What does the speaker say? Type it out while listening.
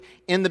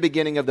in the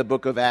beginning of the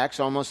book of Acts,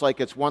 almost like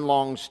it's one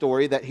long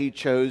story that he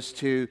chose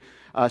to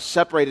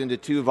separate into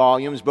two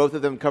volumes. Both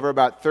of them cover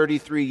about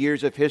 33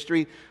 years of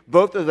history.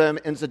 Both of them,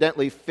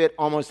 incidentally, fit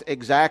almost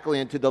exactly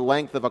into the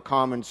length of a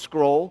common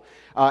scroll,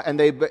 and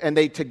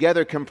they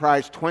together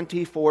comprise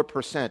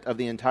 24% of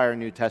the entire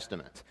New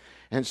Testament.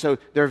 And so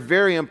they're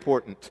very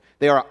important.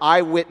 They are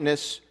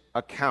eyewitness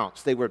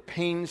accounts. They were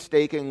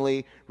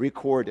painstakingly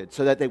recorded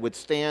so that they would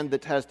stand the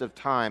test of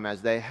time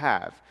as they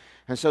have.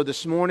 And so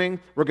this morning,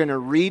 we're going to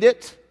read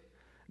it.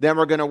 Then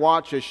we're going to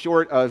watch a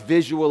short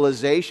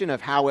visualization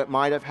of how it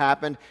might have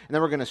happened. And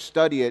then we're going to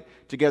study it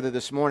together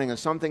this morning. And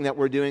something that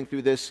we're doing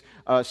through this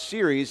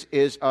series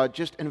is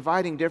just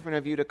inviting different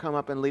of you to come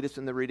up and lead us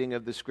in the reading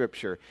of the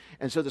Scripture.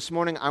 And so this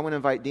morning, I want to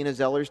invite Dina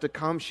Zellers to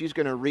come. She's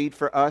going to read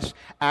for us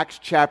Acts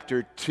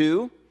chapter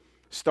 2,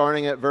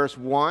 starting at verse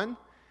 1.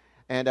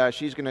 And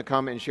she's going to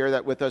come and share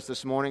that with us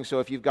this morning. So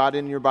if you've got it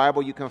in your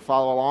Bible, you can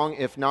follow along.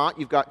 If not,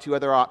 you've got two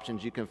other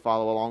options. You can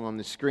follow along on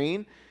the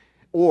screen.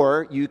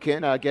 Or you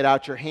can get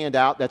out your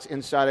handout that's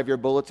inside of your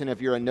bulletin if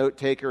you're a note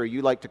taker or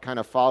you like to kind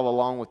of follow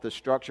along with the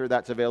structure.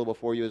 That's available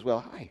for you as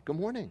well. Hi, good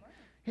morning.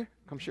 Here,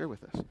 come share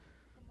with us. Good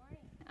morning.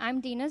 I'm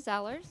Dina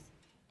Zellers,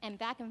 and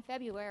back in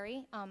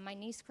February, my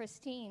niece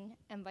Christine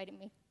invited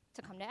me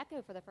to come to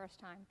Echo for the first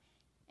time.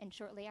 And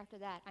shortly after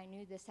that, I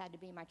knew this had to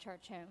be my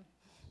church home.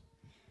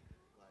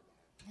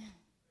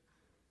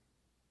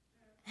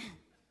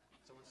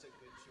 Someone said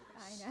good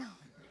choice. I know.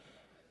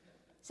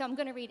 So I'm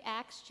going to read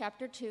Acts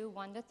chapter 2,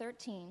 1 to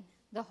 13.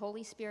 The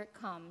Holy Spirit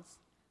comes.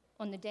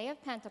 On the day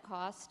of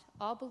Pentecost,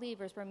 all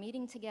believers were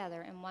meeting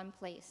together in one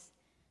place.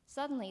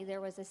 Suddenly there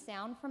was a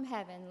sound from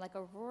heaven like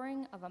a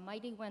roaring of a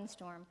mighty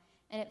windstorm,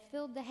 and it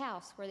filled the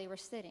house where they were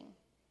sitting.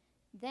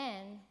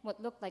 Then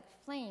what looked like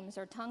flames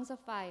or tongues of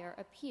fire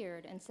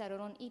appeared and settled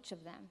on each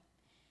of them.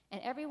 And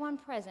everyone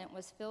present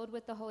was filled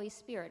with the Holy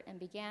Spirit and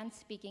began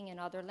speaking in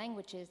other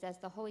languages as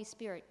the Holy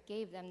Spirit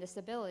gave them this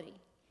ability.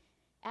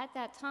 At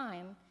that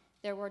time,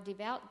 there were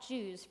devout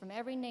Jews from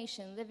every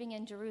nation living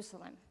in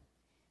Jerusalem.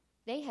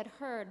 They had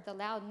heard the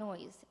loud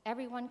noise.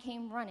 Everyone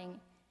came running,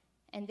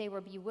 and they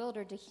were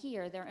bewildered to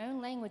hear their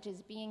own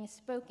languages being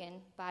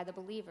spoken by the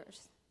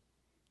believers.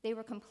 They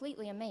were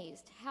completely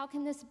amazed. "How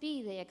can this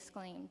be?" they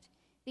exclaimed.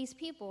 "These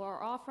people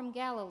are all from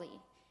Galilee,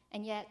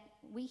 and yet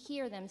we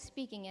hear them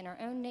speaking in our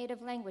own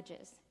native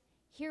languages.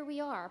 Here we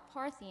are,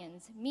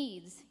 Parthians,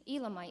 Medes,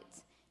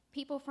 Elamites,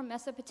 people from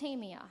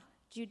Mesopotamia,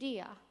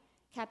 Judea,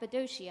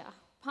 Cappadocia,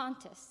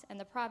 Pontus, and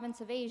the province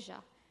of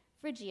Asia,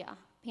 Phrygia,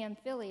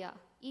 Pamphylia,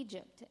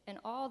 Egypt, and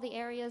all the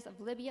areas of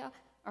Libya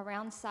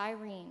around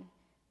Cyrene,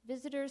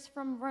 visitors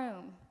from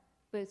Rome,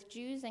 both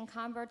Jews and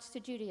converts to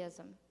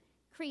Judaism,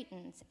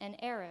 Cretans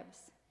and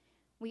Arabs.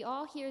 We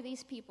all hear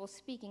these people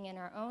speaking in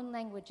our own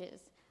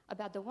languages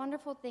about the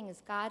wonderful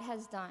things God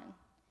has done."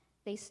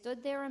 They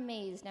stood there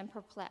amazed and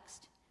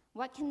perplexed.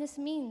 "What can this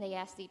mean?" they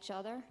asked each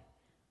other.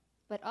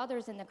 But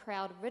others in the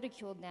crowd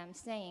ridiculed them,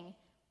 saying,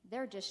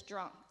 "They're just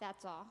drunk,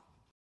 that's all."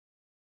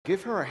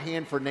 Give her a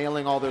hand for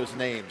nailing all those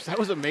names. That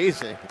was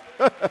amazing.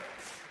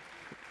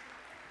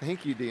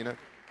 Thank you, Dina.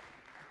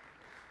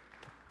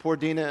 Poor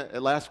Dina,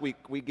 last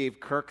week we gave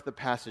Kirk the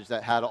passage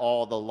that had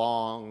all the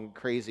long,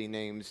 crazy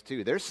names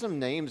too. There's some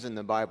names in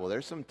the Bible.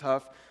 There's some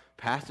tough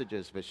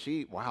passages, but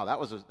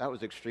that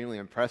was extremely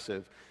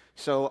impressive.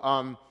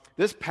 So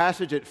this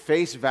passage at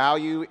face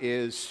value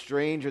is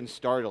strange and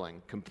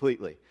startling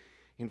completely.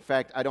 In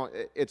fact,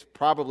 it's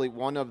probably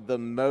one of the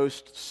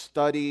most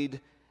studied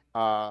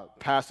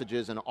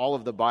passages in all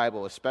of the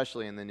Bible,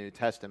 especially in the New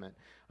Testament.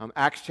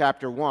 Acts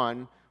chapter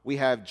 1, we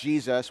have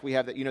Jesus. We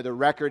have the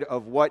record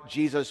of what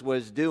Jesus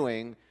was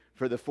doing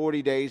for the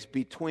 40 days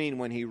between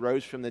when he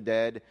rose from the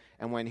dead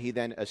and when he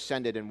then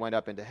ascended and went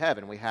up into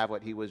heaven. We have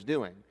what he was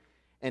doing.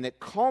 And it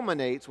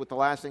culminates with the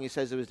last thing he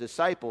says to his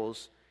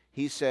disciples.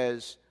 He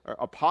says, or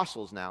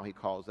apostles now he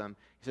calls them,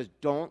 he says,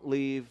 "Don't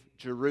leave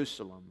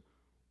Jerusalem.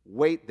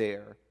 Wait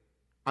there.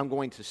 I'm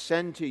going to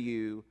send to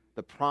you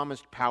the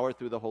promised power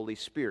through the Holy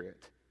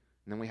Spirit."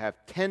 And then we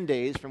have 10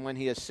 days from when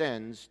he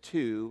ascends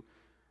to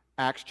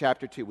Acts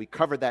chapter 2. We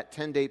covered that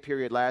 10-day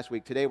period last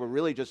week. Today we're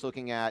really just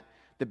looking at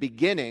the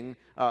beginning.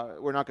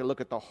 We're not going to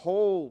look at the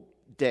whole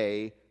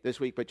day this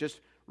week, but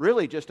just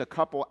a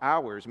couple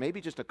hours,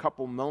 maybe just a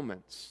couple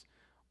moments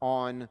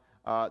on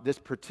this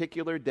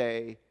particular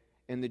day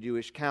in the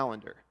Jewish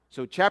calendar.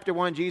 So chapter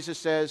 1, Jesus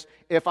says,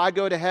 "If I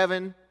go to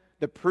heaven,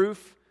 the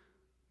proof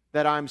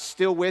that I'm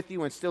still with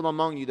you and still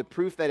among you, the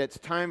proof that it's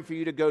time for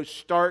you to go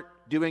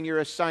start doing your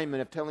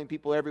assignment of telling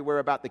people everywhere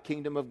about the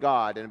kingdom of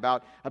God and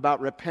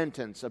about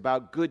repentance,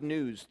 about good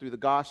news through the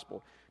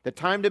gospel. The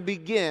time to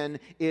begin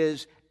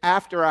is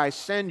after I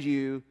send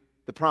you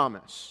the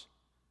promise."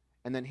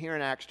 And then here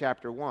in Acts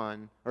chapter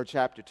 1, or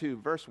chapter 2,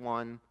 verse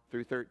 1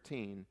 through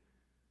 13,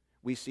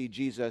 we see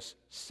Jesus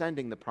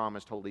sending the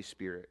promised Holy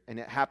Spirit. And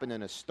it happened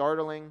in a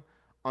startling,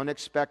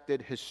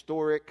 unexpected,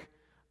 historic,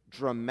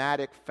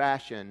 dramatic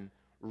fashion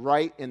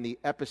right in the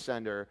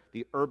epicenter,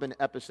 the urban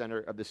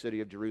epicenter of the city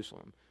of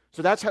Jerusalem.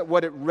 So that's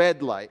what it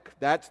read like.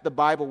 That's the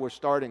Bible we're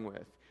starting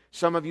with.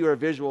 Some of you are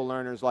visual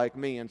learners like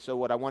me, and so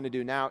what I want to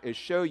do now is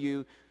show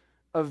you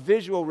a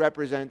visual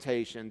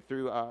representation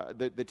through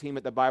the team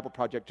at the Bible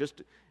Project.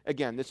 Just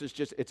again,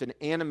 it's an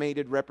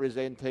animated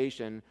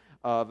representation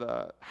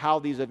of how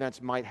these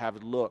events might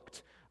have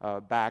looked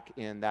back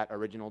in that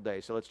original day.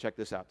 So let's check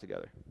this out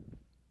together.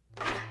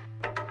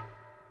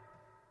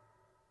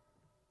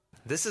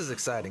 This is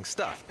exciting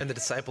stuff, and the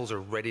disciples are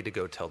ready to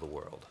go tell the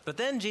world. But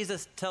then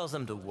Jesus tells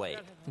them to wait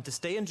and to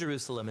stay in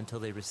Jerusalem until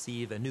they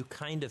receive a new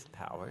kind of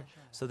power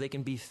so they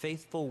can be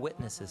faithful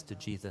witnesses to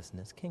Jesus and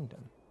his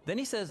kingdom. Then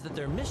he says that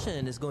their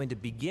mission is going to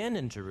begin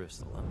in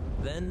Jerusalem,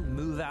 then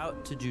move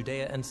out to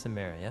Judea and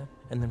Samaria,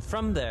 and then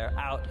from there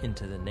out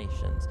into the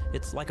nations.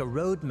 It's like a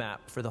roadmap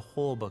for the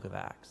whole book of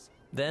Acts.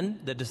 Then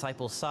the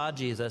disciples saw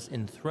Jesus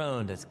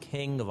enthroned as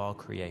King of all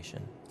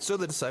creation. So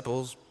the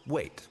disciples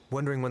wait,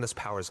 wondering when this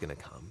power is going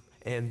to come.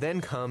 And then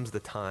comes the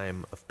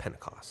time of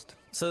Pentecost.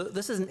 So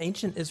this is an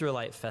ancient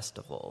Israelite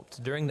festival. It's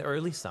during the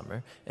early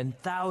summer, and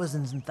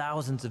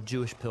thousands of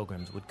Jewish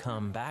pilgrims would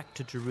come back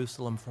to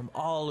Jerusalem from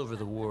all over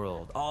the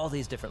world, all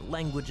these different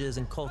languages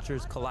and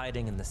cultures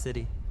colliding in the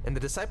city. And the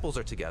disciples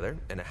are together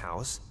in a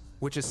house,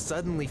 which is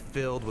suddenly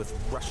filled with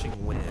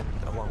rushing wind,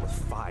 along with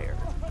fire.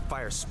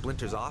 Fire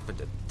splinters off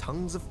into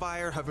tongues of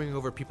fire hovering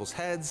over people's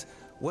heads.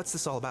 What's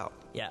this all about?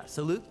 Yeah,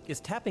 so Luke is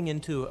tapping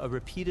into a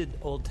repeated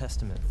Old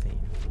Testament theme.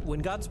 When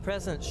God's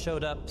presence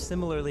showed up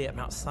similarly at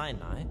Mount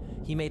Sinai,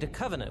 he made a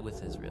covenant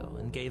with Israel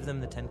and gave them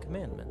the Ten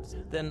Commandments.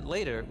 Then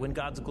later, when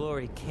God's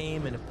glory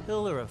came in a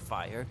pillar of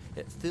fire,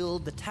 it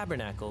filled the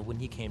tabernacle when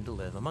he came to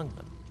live among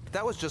them. But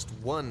that was just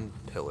one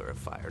pillar of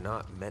fire,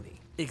 not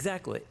many.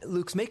 Exactly.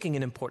 Luke's making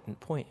an important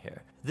point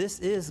here. This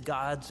is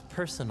God's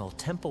personal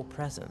temple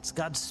presence,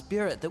 God's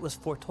spirit that was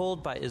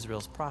foretold by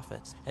Israel's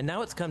prophets. And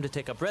now it's come to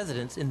take up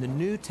residence in the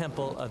new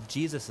temple of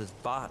Jesus'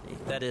 body,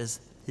 that is,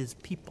 his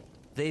people.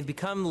 They've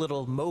become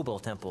little mobile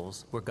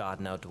temples where God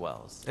now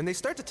dwells. And they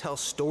start to tell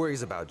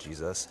stories about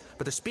Jesus,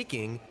 but they're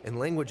speaking in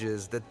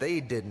languages that they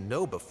didn't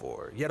know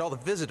before, yet all the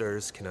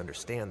visitors can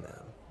understand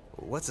them.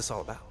 What's this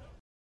all about?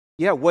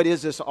 Yeah, what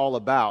is this all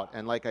about?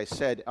 And like I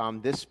said,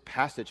 this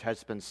passage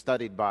has been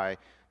studied by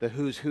the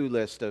who's who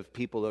list of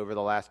people over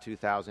the last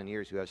 2,000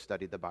 years who have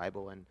studied the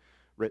Bible and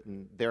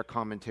written their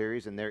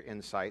commentaries and their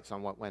insights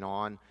on what went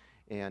on.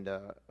 And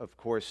of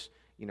course,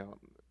 you know,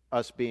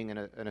 us being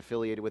an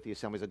affiliated with the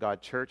Assemblies of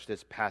God Church,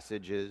 this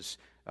passage is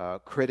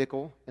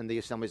critical in the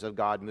Assemblies of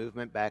God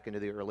movement back into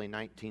the early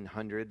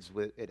 1900s.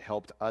 It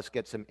helped us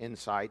get some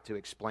insight to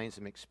explain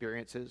some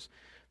experiences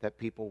that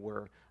people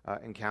were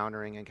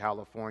encountering in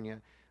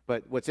California.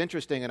 But what's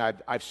interesting, and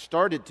I've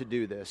started to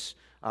do this,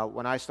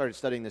 when I started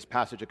studying this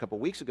passage a couple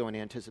weeks ago in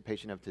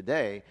anticipation of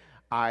today,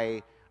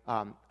 I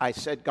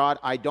said, God,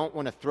 I don't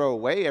want to throw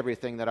away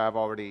everything that I've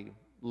already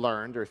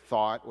learned or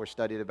thought or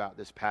studied about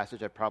this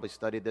passage. I've probably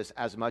studied this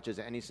as much as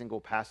any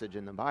single passage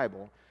in the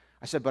Bible.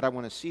 I said, but I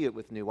want to see it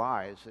with new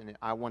eyes, and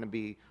I want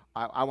to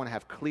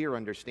have clearer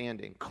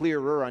understanding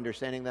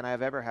than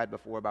I've ever had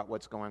before about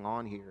what's going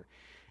on here.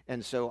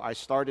 And so I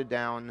started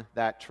down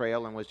that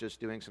trail and was just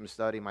doing some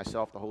study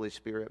myself, the Holy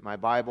Spirit, my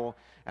Bible.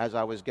 As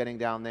I was getting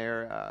down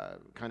there,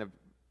 kind of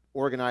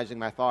organizing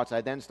my thoughts,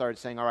 I then started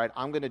saying, all right,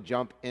 I'm going to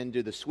jump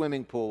into the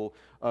swimming pool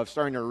of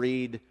starting to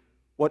read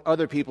what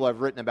other people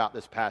have written about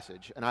this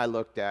passage. And I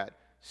looked at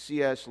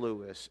C.S.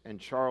 Lewis and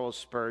Charles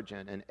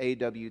Spurgeon and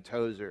A.W.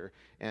 Tozer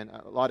and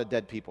a lot of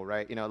dead people,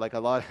 right? You know, like a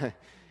lot of...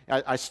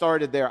 I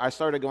started there. I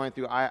started going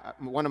through,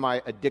 one of my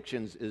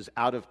addictions is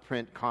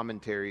out-of-print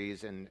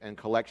commentaries and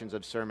collections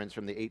of sermons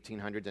from the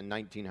 1800s and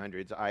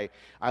 1900s.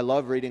 I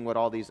love reading what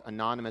all these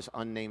anonymous,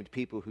 unnamed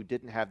people who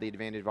didn't have the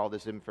advantage of all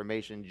this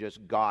information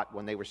just got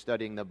when they were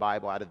studying the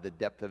Bible out of the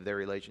depth of their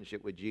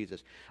relationship with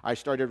Jesus. I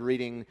started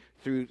reading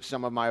through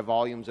some of my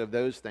volumes of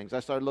those things.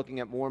 I started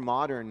looking at more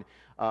modern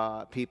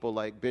people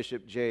like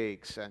Bishop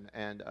Jakes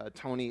and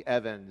Tony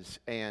Evans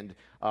and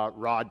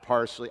Rod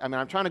Parsley. I mean,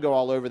 I'm trying to go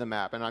all over the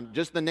map, and I'm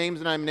just the names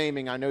that I'm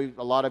naming. I know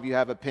a lot of you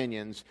have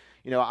opinions.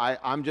 You know,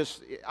 I'm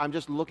just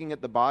looking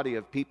at the body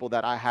of people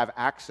that I have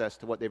access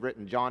to what they've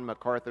written, John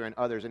MacArthur and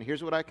others. And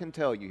here's what I can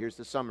tell you. Here's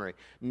the summary.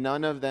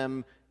 None of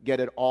them get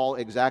it all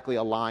exactly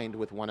aligned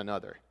with one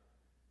another.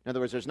 In other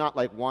words, there's not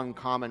like one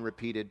common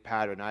repeated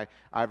pattern.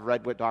 I've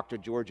read what Dr.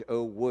 George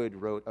O. Wood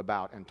wrote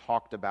about and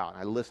talked about.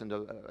 I listened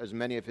to as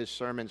many of his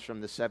sermons from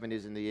the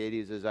 70s and the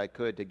 80s as I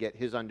could to get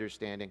his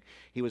understanding.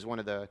 He was one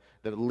of the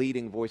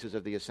leading voices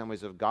of the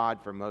Assemblies of God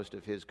for most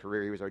of his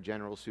career. He was our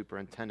general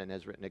superintendent,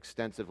 has written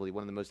extensively,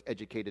 one of the most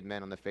educated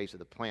men on the face of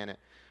the planet.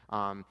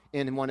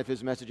 In one of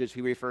his messages, he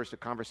refers to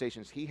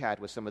conversations he had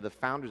with some of the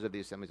founders of the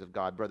Assemblies of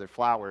God, Brother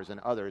Flowers and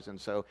others. And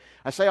so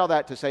I say all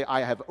that to say I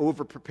have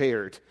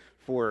over-prepared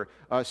for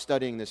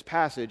studying this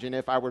passage. And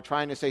if I were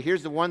trying to say,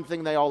 here's the one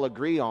thing they all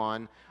agree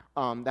on,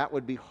 that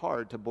would be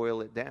hard to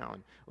boil it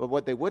down. But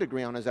what they would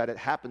agree on is that it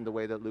happened the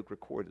way that Luke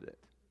recorded it.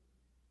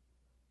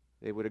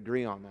 They would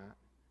agree on that.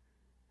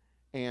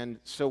 And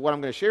so what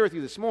I'm going to share with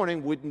you this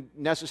morning wouldn't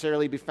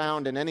necessarily be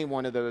found in any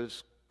one of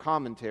those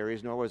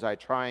commentaries, nor was I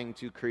trying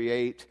to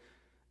create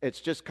It's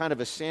just kind of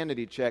a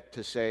sanity check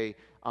to say,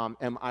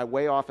 am I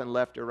way off in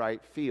left or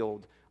right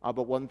field?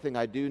 But one thing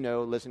I do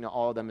know, listening to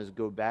all of them, is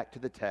go back to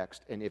the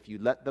text. And if you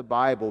let the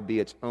Bible be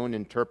its own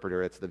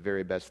interpreter, it's the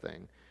very best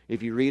thing.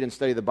 If you read and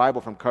study the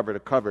Bible from cover to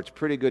cover, it's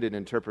pretty good at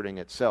interpreting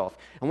itself.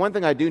 And one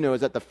thing I do know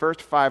is that the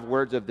first 5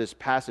 words of this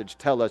passage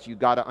tell us you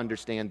got to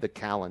understand the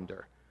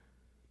calendar.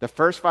 The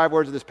first 5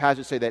 words of this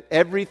passage say that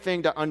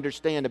everything to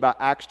understand about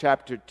Acts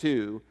chapter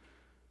 2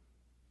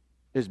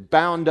 is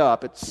bound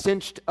up, it's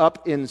cinched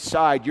up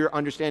inside your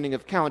understanding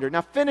of calendar.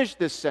 Now finish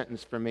this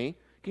sentence for me.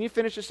 Can you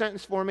finish the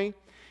sentence for me?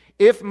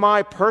 If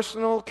my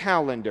personal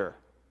calendar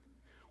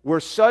were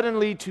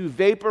suddenly to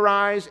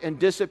vaporize and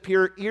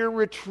disappear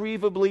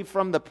irretrievably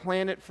from the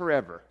planet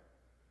forever,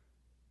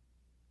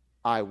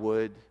 I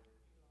would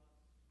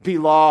be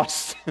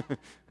lost.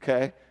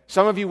 Okay?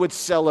 Some of you would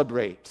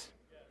celebrate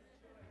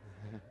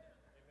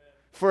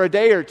for a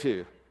day or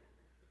two.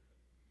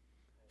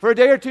 For a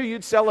day or two,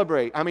 you'd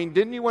celebrate. I mean,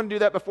 didn't you want to do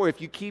that before?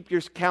 If you keep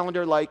your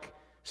calendar like,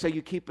 say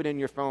you keep it in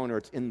your phone or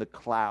it's in the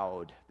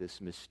cloud,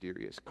 this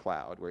mysterious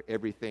cloud where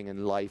everything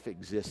in life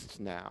exists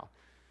now.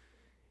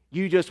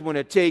 You just want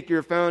to take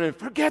your phone and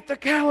forget the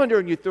calendar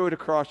and you throw it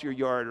across your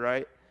yard,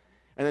 right?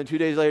 And then 2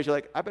 days later, you're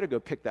like, I better go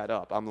pick that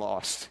up. I'm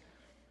lost.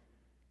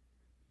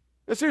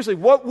 But seriously,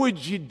 what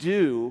would you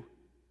do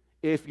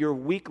if your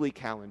weekly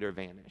calendar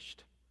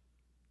vanished?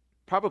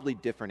 Probably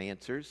different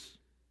answers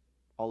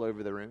all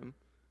over the room.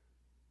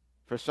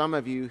 For some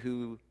of you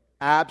who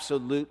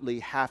absolutely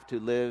have to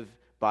live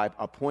by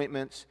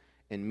appointments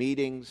and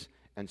meetings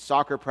and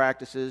soccer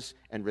practices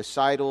and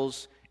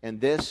recitals and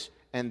this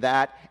and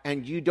that,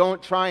 and you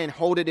don't try and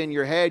hold it in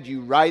your head,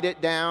 you write it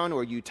down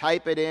or you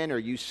type it in or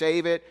you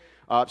save it.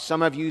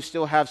 Some of you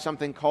still have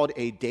something called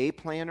a day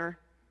planner.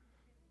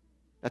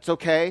 That's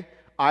okay.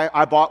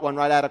 I bought one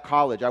right out of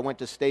college. I went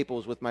to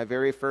Staples with my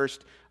very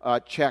first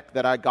check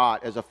that I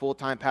got as a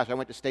full-time pastor. I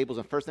went to Staples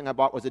and the first thing I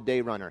bought was a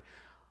day runner.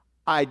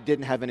 I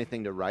didn't have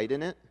anything to write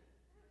in it.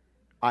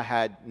 I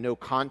had no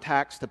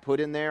contacts to put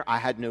in there. I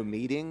had no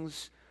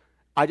meetings.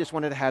 I just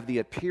wanted to have the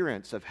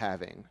appearance of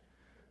having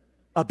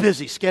a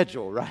busy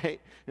schedule, right?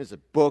 There's a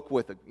book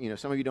with,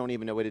 some of you don't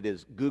even know what it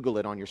is. Google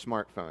it on your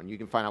smartphone. You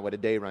can find out what a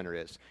day runner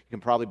is. You can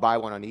probably buy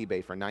one on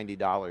eBay for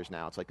 $90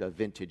 now. It's like a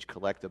vintage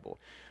collectible.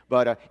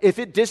 But if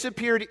it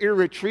disappeared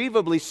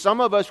irretrievably, some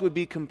of us would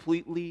be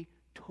completely,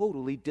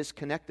 totally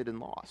disconnected and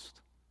lost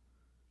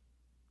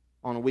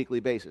on a weekly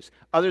basis.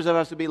 Others of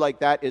us would be like,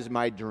 that is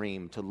my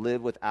dream, to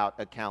live without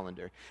a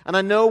calendar. And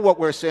I know what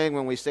we're saying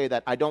when we say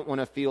that. I don't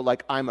want to feel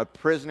like I'm a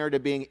prisoner to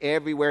being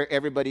everywhere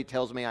everybody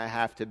tells me I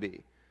have to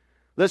be.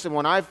 Listen,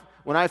 when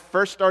I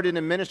first started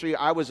in ministry,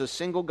 I was a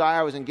single guy.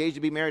 I was engaged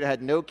to be married. I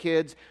had no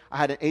kids. I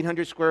had an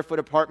 800 square foot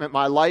apartment.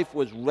 My life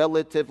was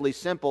relatively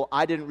simple.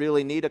 I didn't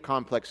really need a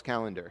complex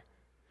calendar.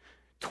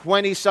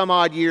 20 some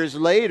odd years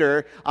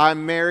later,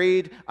 I'm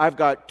married. I've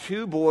got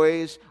 2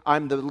 boys.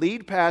 I'm the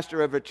lead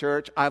pastor of a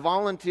church. I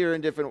volunteer in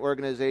different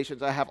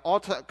organizations. I have all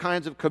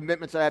kinds of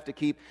commitments I have to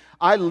keep.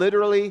 I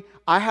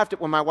have to,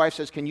 when my wife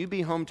says, can you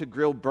be home to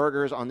grill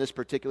burgers on this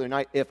particular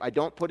night? If I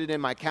don't put it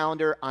in my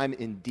calendar, I'm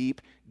in deep,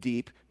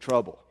 deep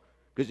trouble.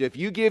 Because if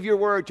you give your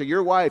word to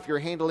your wife, you're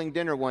handling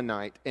dinner one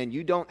night, and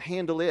you don't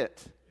handle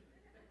it,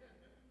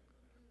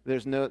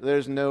 there's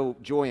no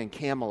joy in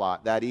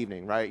Camelot that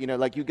evening, right?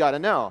 You got to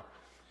know.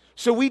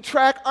 So we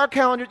track our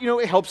calendar.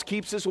 It helps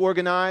keeps us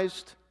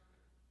organized.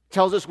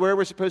 Tells us where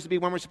we're supposed to be,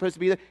 when we're supposed to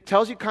be there.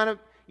 Tells you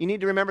you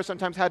need to remember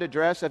sometimes how to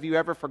dress. Have you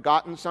ever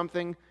forgotten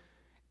something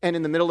and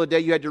in the middle of the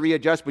day you had to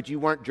readjust, but you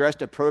weren't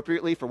dressed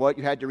appropriately for what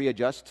you had to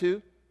readjust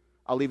to?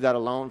 I'll leave that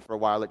alone for a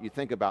while, let you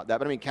think about that.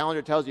 But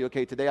calendar tells you,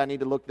 okay, today I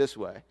need to look this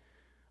way.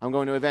 I'm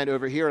going to an event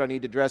over here and I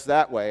need to dress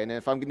that way. And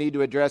if I need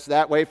to dress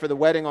that way for the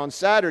wedding on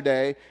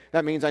Saturday,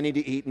 that means I need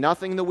to eat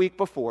nothing the week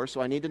before,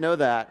 so I need to know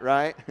that,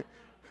 right?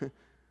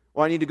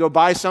 Or I need to go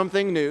buy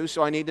something new,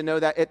 so I need to know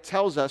that. It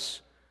tells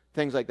us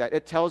things like that.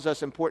 It tells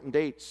us important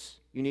dates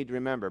you need to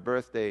remember,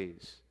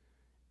 birthdays,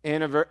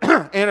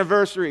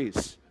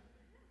 anniversaries.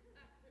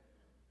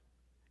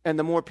 And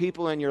the more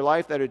people in your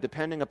life that are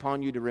depending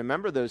upon you to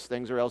remember those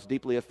things or else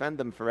deeply offend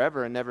them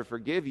forever and never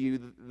forgive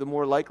you, the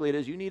more likely it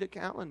is you need a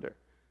calendar.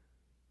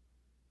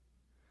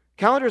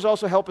 Calendars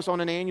also help us on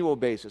an annual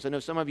basis. I know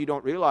some of you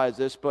don't realize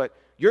this, but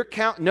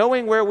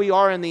knowing where we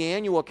are in the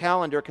annual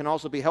calendar can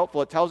also be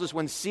helpful. It tells us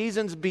when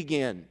seasons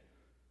begin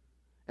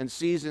and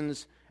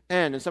seasons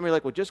end. And somebody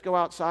like, well, just go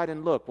outside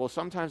and look. Well,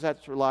 sometimes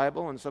that's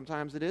reliable and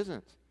sometimes it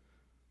isn't.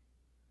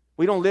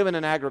 We don't live in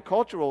an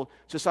agricultural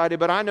society,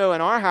 but I know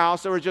in our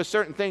house there were just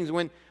certain things.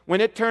 When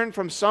it turned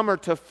from summer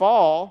to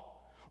fall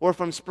or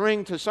from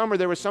spring to summer,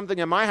 there was something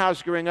in my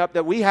house growing up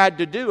that we had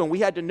to do, and we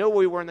had to know where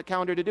we were in the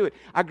calendar to do it.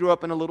 I grew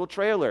up in a little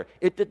trailer.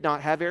 It did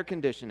not have air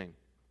conditioning.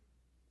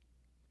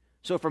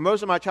 So for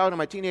most of my childhood and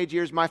my teenage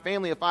years, my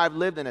family of 5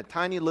 lived in a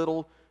tiny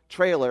little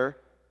trailer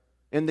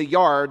in the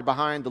yard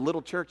behind the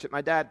little church that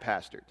my dad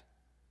pastored.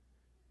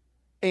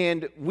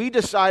 And we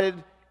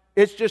decided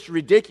it's just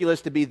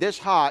ridiculous to be this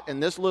hot in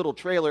this little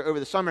trailer over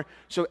the summer.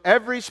 So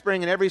every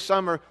spring and every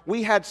summer,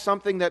 we had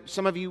something that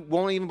some of you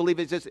won't even believe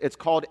exists. It's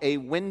called a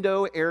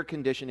window air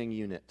conditioning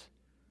unit.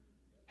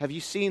 Have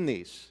you seen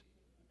these?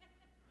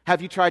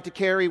 Have you tried to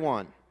carry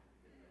one?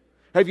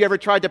 Have you ever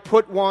tried to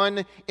put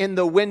one in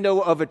the window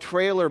of a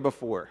trailer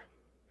before?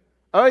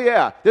 Oh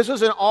yeah, this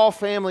was an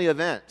all-family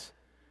event.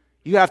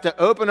 You have to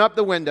open up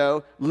the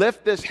window,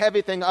 lift this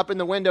heavy thing up in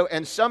the window,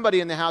 and somebody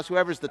in the house,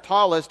 whoever's the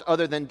tallest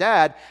other than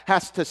Dad,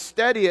 has to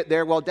steady it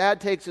there while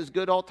Dad takes his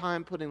good old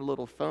time putting a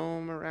little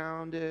foam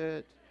around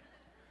it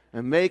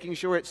and making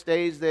sure it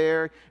stays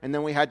there. And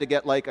then we had to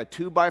get like a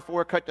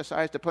 2x4 cut to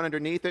size to put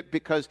underneath it,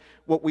 because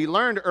what we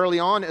learned early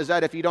on is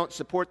that if you don't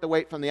support the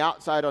weight from the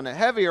outside on a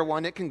heavier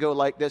one, it can go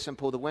like this and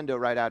pull the window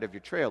right out of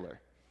your trailer.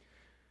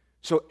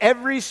 So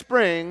every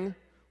spring,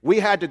 we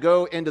had to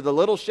go into the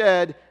little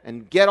shed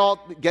and get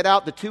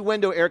out the 2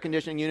 window air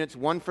conditioning units,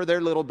 one for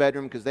their little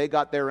bedroom because they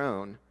got their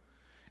own,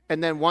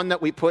 and then one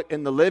that we put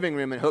in the living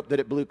room and hoped that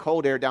it blew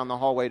cold air down the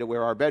hallway to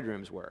where our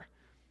bedrooms were.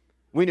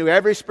 We knew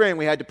every spring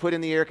we had to put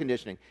in the air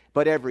conditioning.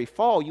 But every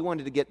fall, you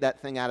wanted to get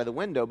that thing out of the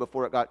window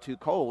before it got too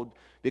cold,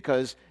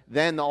 because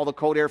then all the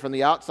cold air from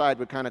the outside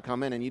would kind of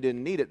come in and you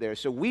didn't need it there.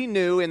 So we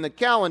knew in the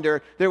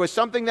calendar there was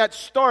something that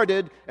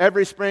started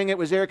every spring. It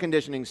was air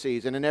conditioning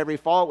season, and every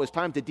fall it was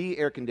time to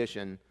de-air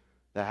condition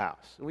the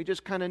house. And we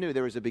just kind of knew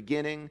there was a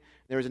beginning,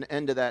 there was an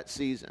end to that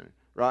season,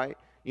 right?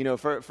 You know,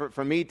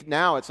 for me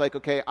now, it's like,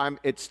 okay,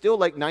 it's still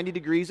like 90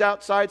 degrees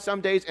outside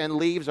some days, and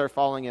leaves are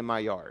falling in my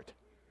yard.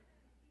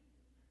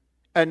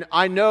 And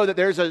I know that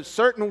there's a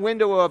certain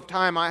window of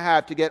time I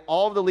have to get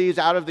all of the leaves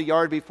out of the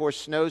yard before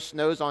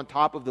snows on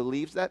top of the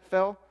leaves that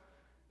fell.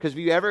 Because if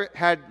you ever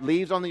had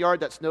leaves on the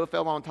yard that snow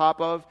fell on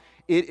top of,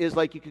 it is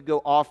like you could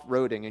go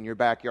off-roading in your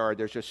backyard.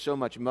 There's just so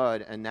much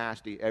mud and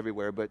nasty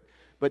everywhere.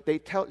 But they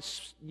tell,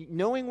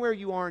 knowing where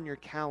you are in your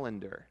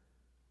calendar,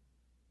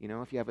 you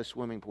know, if you have a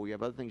swimming pool, you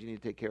have other things you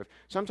need to take care of.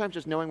 Sometimes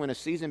just knowing when a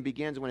season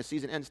begins and when a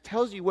season ends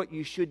tells you what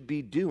you should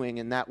be doing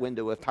in that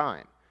window of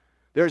time.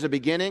 There's a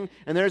beginning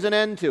and there's an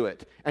end to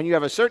it. And you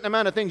have a certain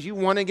amount of things you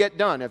want to get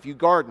done. If you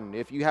garden,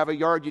 if you have a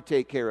yard you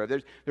take care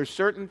of, there's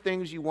certain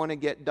things you want to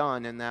get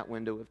done in that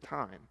window of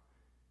time.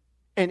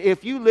 And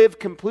if you live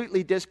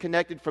completely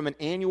disconnected from an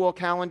annual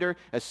calendar,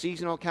 a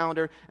seasonal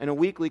calendar, and a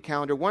weekly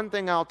calendar, one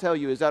thing I'll tell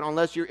you is that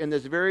unless you're in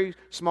this very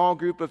small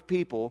group of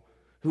people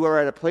who are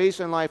at a place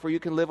in life where you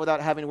can live without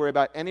having to worry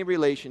about any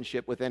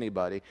relationship with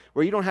anybody,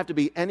 where you don't have to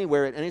be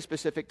anywhere at any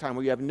specific time,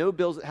 where you have no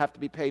bills that have to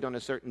be paid on a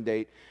certain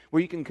date,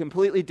 where you can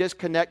completely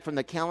disconnect from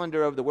the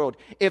calendar of the world.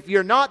 If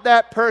you're not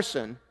that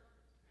person,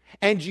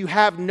 and you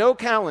have no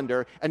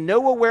calendar and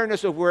no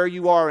awareness of where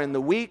you are in the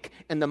week,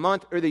 in the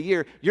month, or the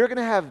year, you're going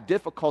to have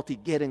difficulty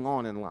getting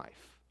on in life.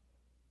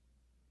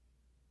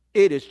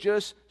 It is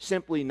just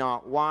simply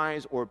not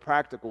wise or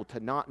practical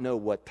to not know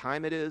what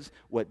time it is,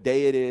 what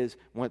day it is,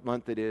 what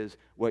month it is,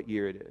 what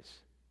year it is.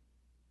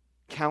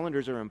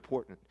 Calendars are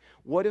important.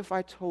 What if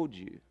I told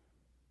you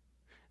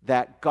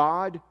that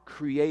God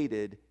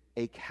created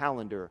a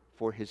calendar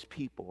for his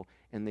people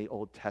in the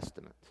Old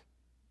Testament?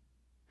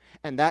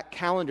 And that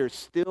calendar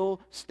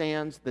still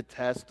stands the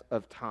test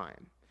of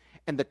time.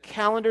 And the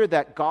calendar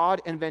that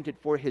God invented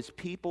for his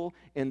people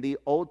in the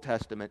Old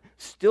Testament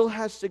still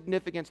has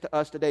significance to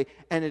us today.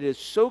 And it is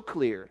so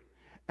clear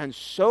and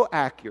so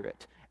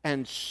accurate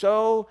and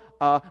so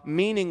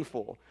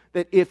meaningful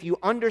that if you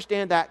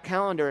understand that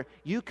calendar,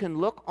 you can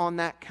look on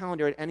that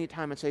calendar at any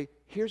time and say,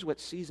 here's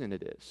what season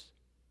it is.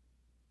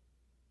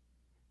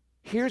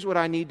 Here's what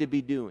I need to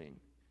be doing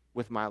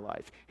with my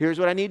life. Here's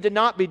what I need to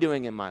not be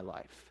doing in my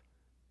life.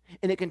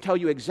 And it can tell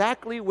you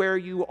exactly where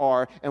you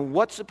are and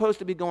what's supposed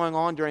to be going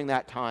on during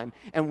that time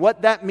and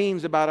what that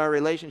means about our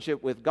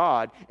relationship with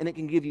God. And it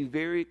can give you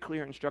very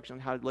clear instruction on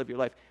how to live your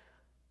life.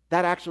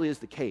 That actually is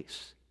the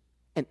case.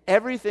 And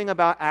everything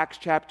about Acts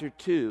chapter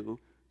 2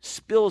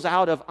 spills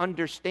out of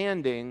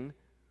understanding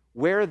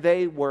where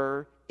they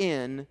were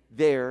in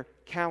their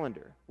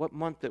calendar, what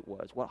month it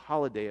was, what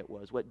holiday it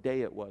was, what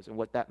day it was, and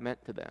what that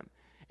meant to them.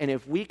 And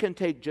if we can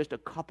take just a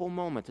couple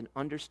moments and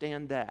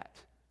understand that,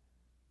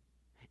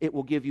 it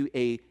will give you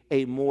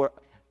a more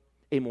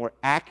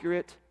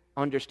accurate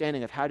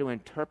understanding of how to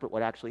interpret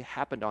what actually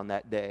happened on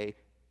that day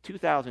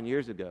 2,000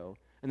 years ago,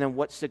 and then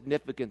what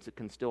significance it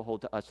can still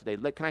hold to us today.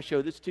 Can I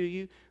show this to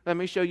you? Let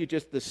me show you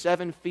just the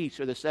 7 feasts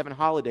or the 7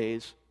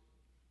 holidays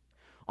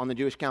on the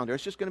Jewish calendar.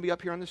 It's just going to be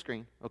up here on the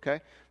screen,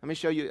 okay? Let me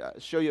show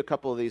you a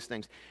couple of these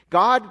things.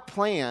 God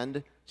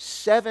planned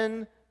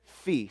 7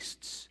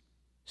 feasts,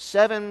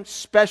 7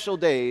 special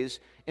days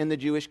in the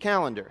Jewish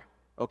calendar,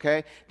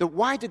 okay?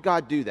 Why did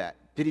God do that?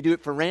 Did he do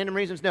it for random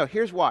reasons? No,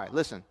 here's why.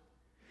 Listen.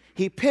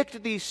 He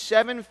picked these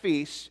 7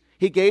 feasts.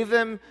 He gave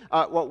them,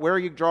 where are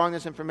you drawing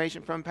this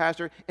information from,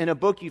 Pastor? In a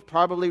book you've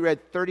probably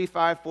read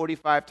 35,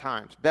 45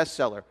 times.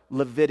 Bestseller,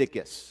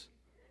 Leviticus.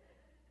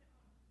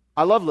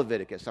 I love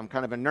Leviticus. I'm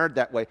kind of a nerd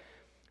that way.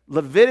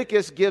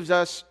 Leviticus gives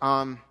us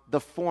the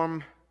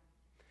form.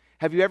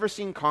 Have you ever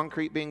seen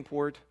concrete being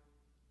poured?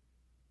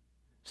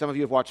 Some of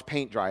you have watched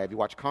paint dry. Have you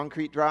watched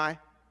concrete dry?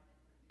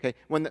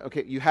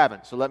 Okay, you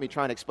haven't, so let me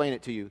try and explain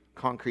it to you,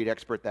 concrete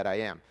expert that I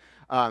am.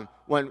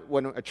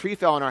 When a tree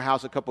fell in our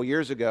house a couple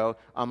years ago,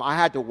 I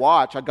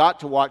got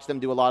to watch them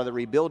do a lot of the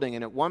rebuilding,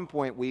 and at one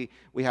point we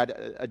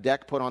had a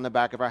deck put on the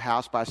back of our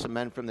house by some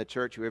men from the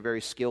church who were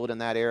very skilled in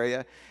that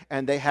area,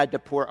 and they had to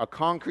pour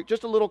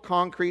just a little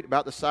concrete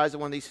about the size of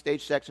one of these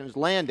stage sections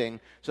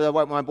landing, so that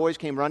when my boys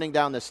came running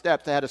down the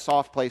steps, they had a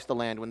soft place to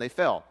land when they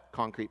fell,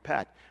 concrete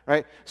pad,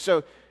 right?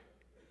 So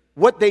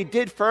what they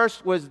did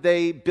first was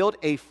they built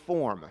a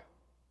form.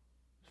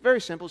 It's very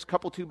simple. It's a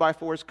couple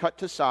 2x4s cut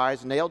to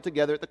size, nailed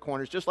together at the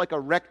corners, just like a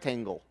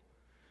rectangle.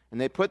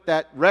 And they put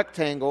that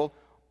rectangle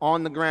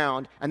on the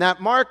ground, and that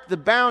marked the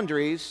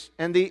boundaries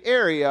and the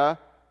area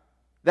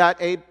that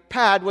a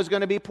pad was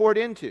going to be poured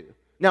into.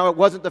 Now, it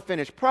wasn't the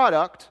finished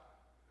product,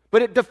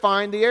 but it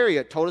defined the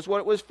area. It told us what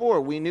it was for.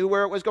 We knew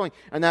where it was going,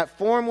 and that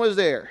form was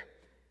there.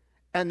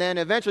 And then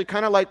eventually,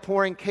 kind of like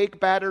pouring cake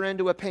batter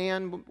into a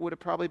pan, would have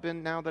probably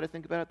been, now that I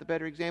think about it, the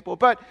better example.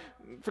 But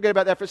forget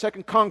about that for a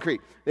second. Concrete.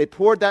 They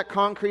poured that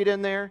concrete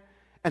in there,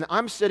 and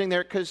I'm sitting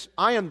there because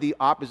I am the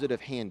opposite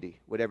of handy,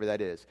 whatever that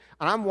is.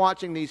 And I'm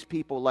watching these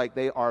people like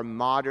they are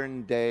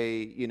modern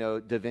day,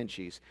 Da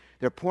Vinci's.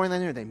 They're pouring that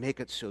in there, they make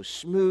it so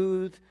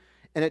smooth,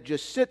 and it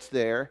just sits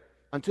there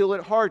until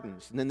it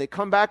hardens. And then they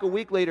come back a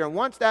week later, and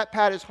once that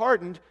pad is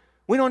hardened,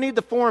 we don't need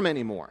the form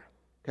anymore.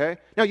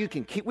 Okay? Now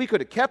we could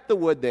have kept the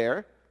wood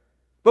there,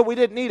 but we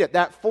didn't need it.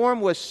 That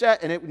form was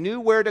set, and it knew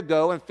where to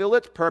go and fill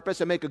its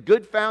purpose and make a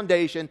good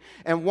foundation.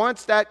 And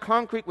once that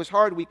concrete was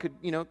hard, we could,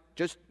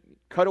 just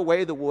cut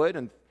away the wood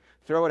and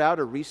throw it out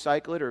or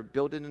recycle it or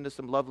build it into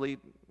some lovely,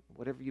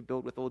 whatever you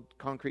build with old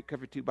concrete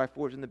covered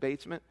 2x4s in the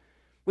basement.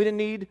 We didn't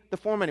need the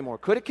form anymore.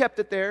 Could have kept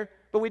it there,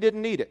 but we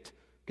didn't need it.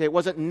 Okay? It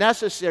wasn't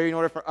necessary in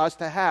order for us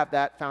to have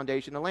that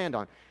foundation to land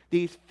on.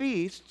 These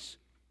feasts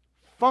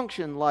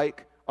function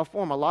like a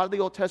form. A lot of the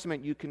Old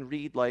Testament you can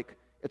read like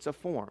it's a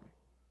form.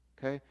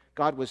 Okay?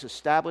 God was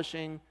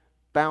establishing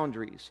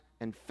boundaries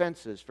and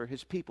fences for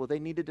his people. They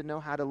needed to know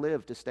how to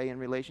live to stay in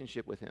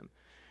relationship with him.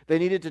 They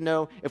needed to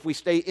know if we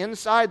stay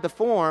inside the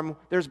form,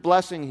 there's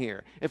blessing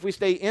here. If we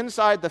stay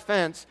inside the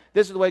fence,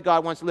 this is the way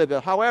God wants to live.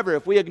 However,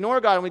 if we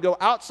ignore God and we go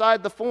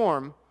outside the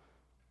form,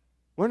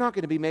 we're not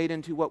going to be made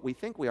into what we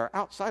think we are.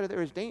 Outside of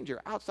there is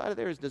danger. Outside of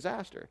there is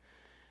disaster.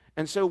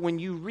 And so when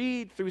you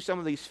read through some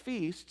of these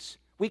feasts,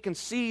 we can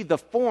see the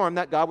form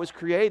that God was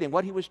creating,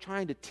 what he was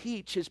trying to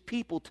teach his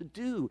people to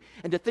do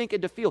and to think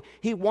and to feel.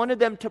 He wanted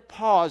them to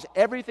pause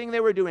everything they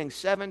were doing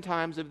 7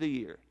 times of the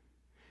year.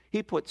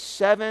 He put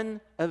 7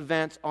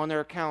 events on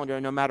their calendar,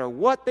 and no matter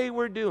what they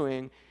were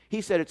doing,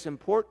 he said it's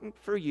important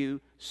for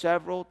you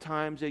several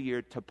times a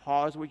year to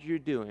pause what you're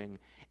doing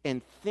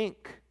and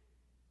think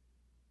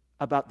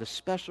about the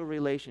special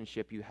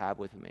relationship you have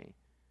with me.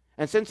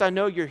 And since I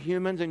know you're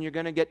humans and you're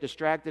going to get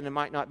distracted and it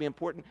might not be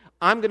important,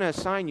 I'm going to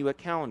assign you a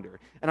calendar.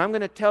 And I'm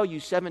going to tell you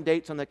 7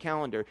 dates on the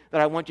calendar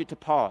that I want you to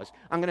pause.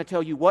 I'm going to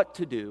tell you what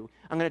to do.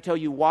 I'm going to tell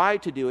you why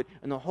to do it.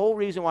 And the whole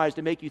reason why is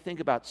to make you think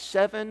about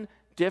 7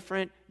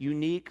 different,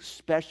 unique,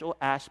 special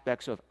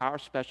aspects of our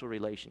special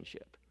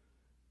relationship.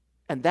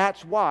 And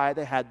that's why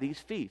they had these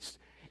feasts.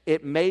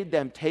 It made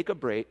them take a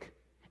break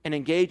and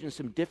engage in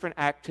some different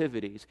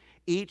activities.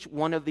 Each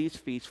one of these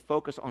feasts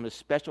focus on a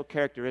special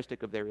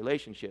characteristic of their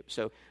relationship.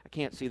 So I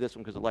can't see this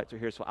one because the lights are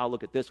here, so I'll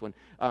look at this one.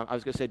 I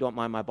was going to say, don't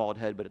mind my bald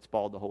head, but it's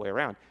bald the whole way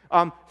around.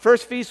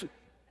 First feast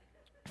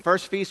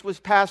was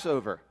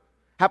Passover.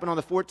 Happened on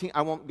the 14th.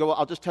 I won't go.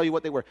 I'll just tell you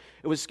what they were.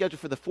 It was scheduled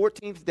for the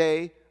 14th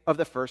day of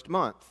the first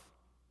month.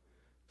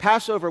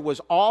 Passover was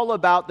all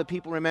about the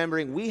people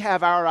remembering we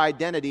have our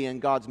identity in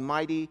God's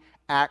mighty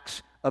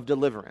acts of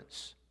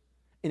deliverance.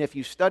 And if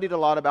you studied a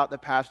lot about the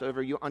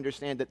Passover, you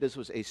understand that this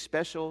was a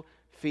special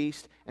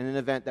feast and an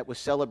event that was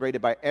celebrated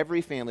by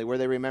every family where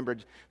they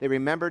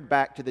remembered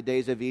back to the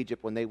days of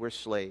Egypt when they were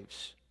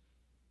slaves.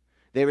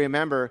 They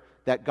remember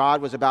that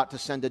God was about to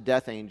send a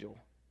death angel.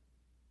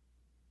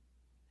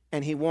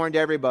 And he warned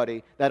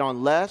everybody that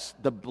unless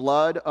the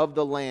blood of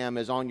the lamb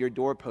is on your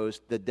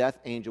doorpost, the death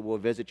angel will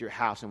visit your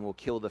house and will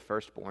kill the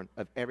firstborn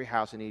of every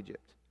house in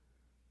Egypt.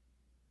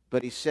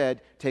 But he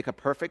said, take a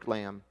perfect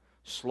lamb,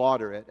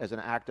 slaughter it as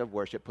an act of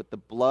worship. Put the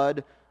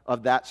blood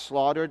of that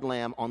slaughtered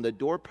lamb on the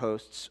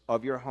doorposts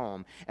of your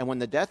home. And when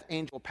the death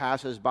angel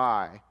passes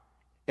by,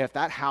 if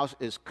that house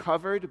is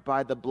covered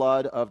by the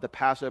blood of the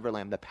Passover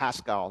lamb, the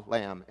Paschal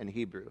lamb in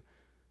Hebrew,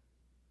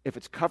 if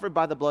it's covered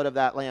by the blood of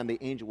that lamb, the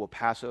angel will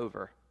pass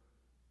over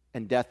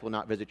and death will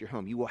not visit your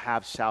home. You will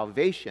have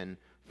salvation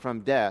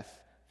from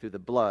death through the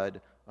blood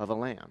of a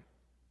lamb.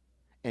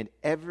 And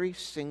every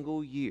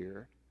single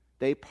year,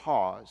 they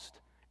paused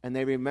and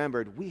they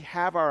remembered, we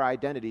have our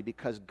identity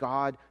because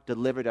God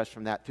delivered us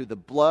from that. Through the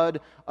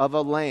blood of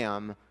a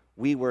lamb,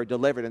 we were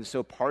delivered. And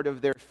so part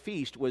of their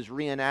feast was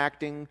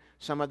reenacting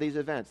some of these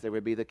events. There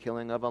would be the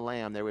killing of a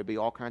lamb. There would be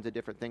all kinds of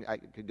different things. I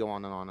could go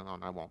on and on and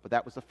on. I won't. But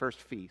that was the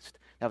first feast.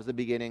 That was the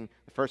beginning,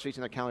 the first feast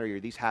in their calendar year.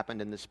 These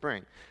happened in the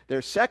spring.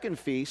 Their second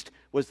feast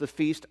was the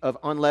Feast of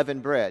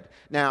Unleavened Bread.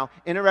 Now,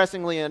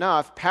 interestingly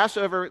enough,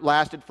 Passover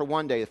lasted for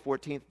one day, the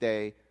 14th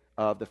day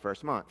of the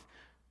first month.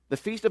 The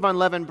Feast of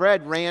Unleavened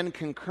Bread ran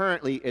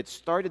concurrently. It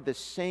started the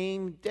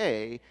same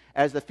day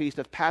as the Feast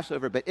of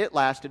Passover, but it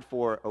lasted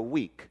for a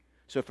week.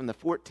 So from the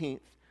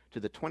 14th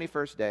to the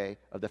 21st day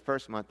of the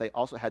first month, they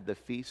also had the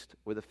feast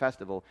or the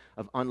festival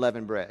of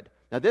unleavened bread.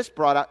 Now this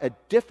brought out a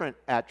different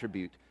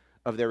attribute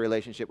of their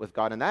relationship with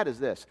God, and that is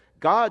this.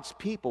 God's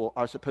people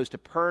are supposed to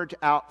purge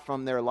out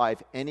from their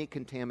life any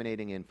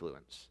contaminating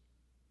influence.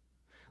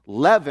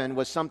 Leaven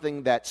was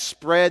something that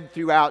spread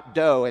throughout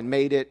dough and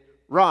made it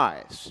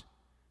rise.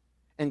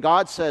 And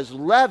God says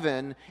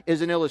leaven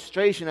is an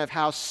illustration of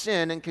how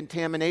sin and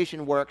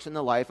contamination works in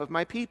the life of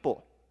my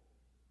people.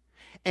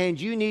 And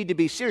you need to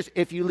be serious.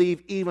 If you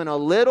leave even a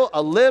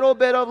little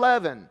bit of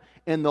leaven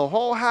in the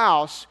whole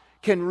house,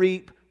 can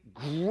reap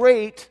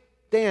great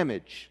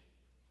damage.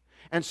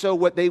 And so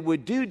what they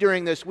would do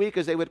during this week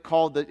is it was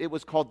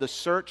called the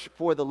search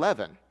for the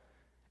leaven.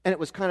 And it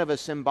was kind of a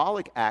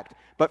symbolic act,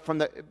 but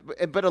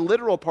a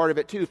literal part of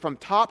it too. From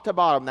top to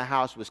bottom, the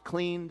house was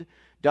cleaned,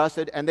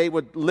 dusted, and they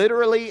would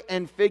literally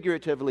and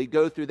figuratively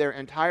go through their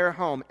entire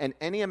home, and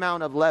any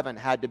amount of leaven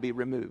had to be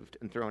removed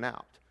and thrown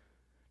out.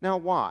 Now,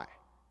 why?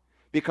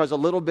 Because a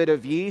little bit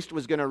of yeast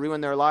was going to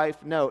ruin their life?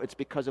 No, it's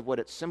because of what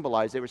it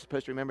symbolized. They were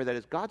supposed to remember that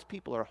as God's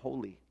people are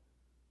holy.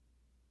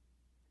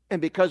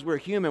 And because we're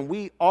human,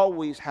 we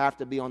always have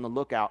to be on the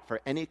lookout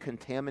for any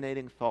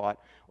contaminating thought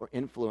or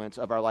influence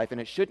of our life,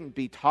 and it shouldn't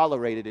be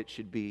tolerated, it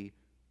should be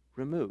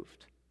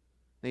removed.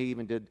 They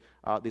even did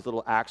these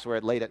little acts where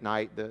late at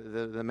night,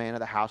 the man of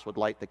the house would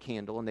light the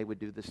candle, and they would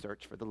do the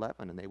search for the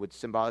leaven, and they would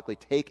symbolically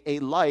take a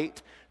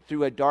light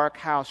through a dark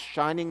house,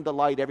 shining the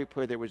light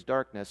everywhere there was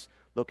darkness,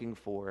 looking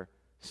for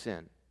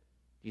sin.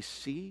 You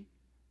see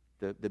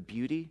the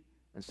beauty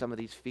in some of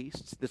these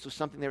feasts? This was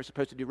something they were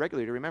supposed to do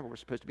regularly to remember we're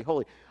supposed to be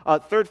holy.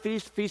 Third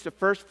feast, Feast of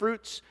First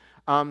Fruits.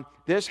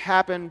 This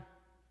happened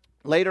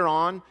later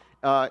on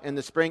in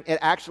the spring. It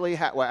actually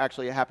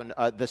happened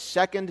the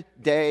second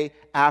day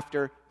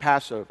after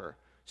Passover.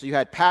 So you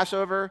had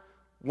Passover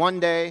one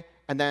day,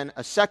 and then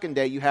a second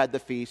day you had the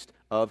Feast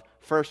of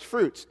First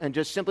Fruits. And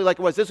just simply like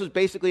it was, this was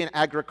basically an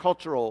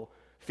agricultural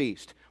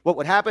feast. What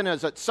would happen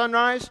is at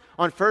sunrise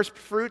on First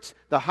Fruits,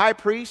 the high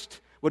priest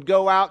would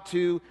go out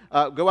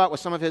with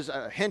some of his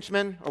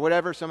henchmen or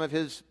whatever, some of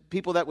his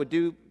people that would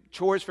do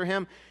chores for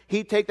him.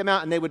 He'd take them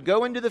out, and they would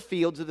go into the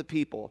fields of the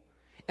people,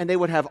 and they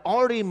would have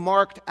already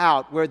marked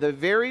out where the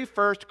very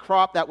first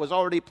crop that was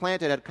already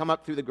planted had come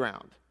up through the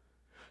ground.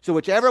 So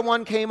whichever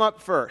one came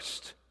up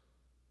first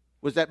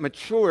was that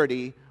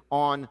maturity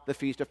on the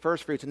Feast of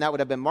First Fruits, and that would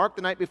have been marked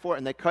the night before,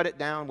 and they cut it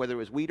down, whether it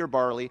was wheat or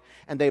barley,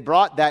 and they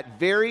brought that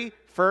very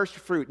first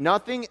fruit.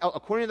 Nothing,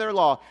 according to their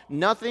law,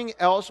 nothing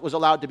else was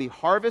allowed to be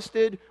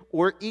harvested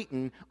or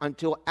eaten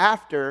until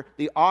after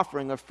the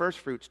offering of first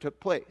fruits took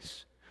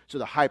place. So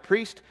the high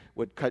priest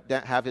would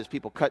have his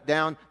people cut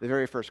down the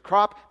very first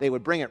crop. They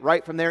would bring it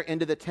right from there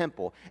into the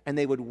temple, and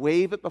they would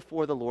wave it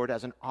before the Lord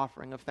as an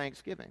offering of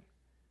thanksgiving.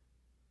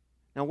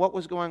 Now, what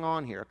was going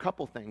on here? A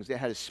couple things. It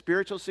had a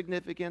spiritual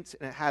significance,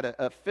 and it had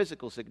a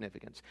physical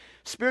significance.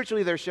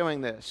 Spiritually, they're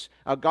showing this.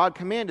 God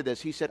commanded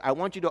this. He said, I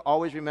want you to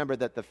always remember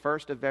that the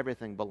first of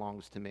everything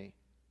belongs to me.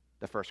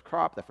 The first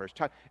crop, the first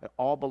child,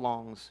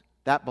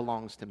 that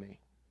belongs to me.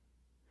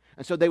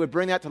 And so they would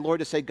bring that to the Lord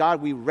to say,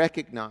 God, we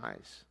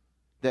recognize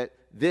that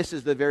this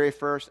is the very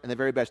first and the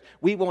very best.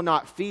 We will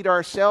not feed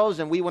ourselves,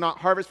 and we will not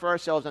harvest for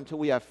ourselves until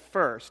we have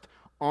first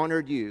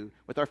honored you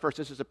with our first.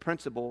 This is a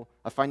principle,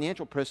 a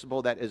financial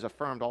principle that is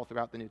affirmed all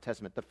throughout the New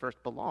Testament. The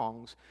first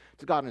belongs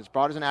to God, and it's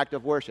brought as an act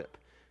of worship.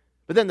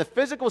 But then the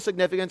physical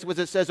significance was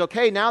it says,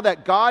 okay, now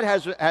that God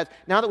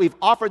now that we've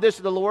offered this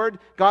to the Lord,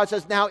 God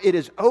says now it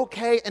is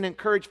okay and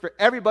encouraged for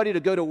everybody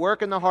to go to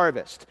work in the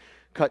harvest.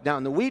 Cut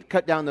down the wheat,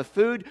 cut down the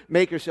food,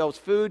 make yourselves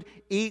food,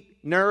 eat,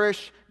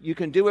 nourish. You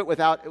can do it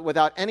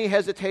without any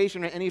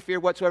hesitation or any fear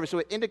whatsoever. So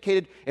it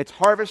indicated it's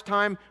harvest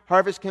time,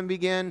 harvest can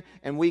begin,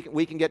 and we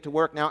can get to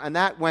work now. And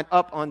that went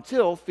up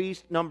until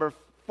feast number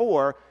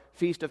 4,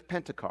 Feast of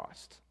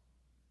Pentecost.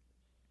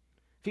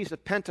 Feast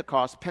of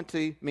Pentecost,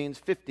 Pente means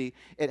 50.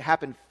 It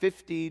happened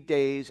 50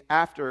 days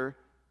after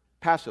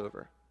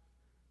Passover.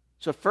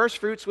 So first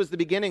fruits was the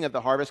beginning of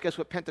the harvest. Guess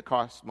what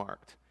Pentecost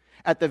marked?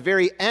 At the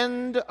very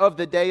end of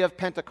the day of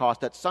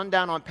Pentecost, at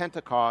sundown on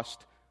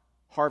Pentecost,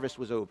 harvest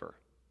was over.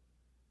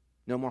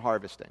 No more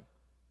harvesting.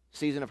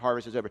 Season of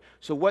harvest is over.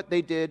 So what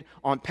they did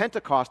on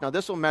Pentecost, now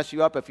this will mess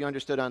you up if you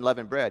understood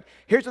unleavened bread.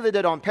 Here's what they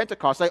did on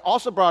Pentecost. They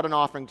also brought an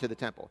offering to the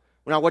temple.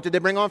 Now what did they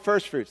bring on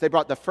first fruits? They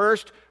brought the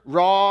first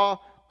raw,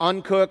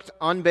 uncooked,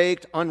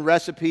 unbaked,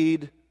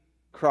 unrecipeed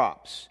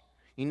crops.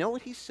 You know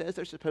what he says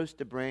they're supposed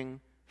to bring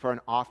for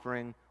an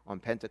offering on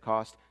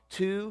Pentecost?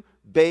 2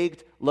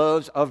 baked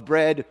loaves of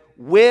bread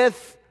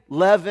with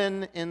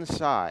leaven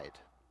inside.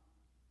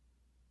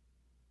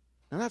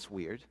 Now that's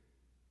weird.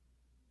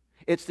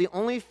 It's the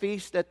only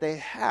feast that they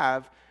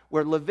have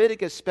where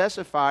Leviticus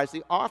specifies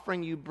the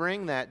offering you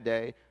bring that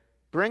day,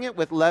 bring it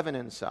with leaven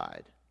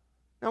inside.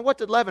 Now what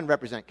did leaven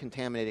represent?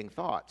 Contaminating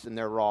thoughts in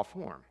their raw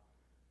form.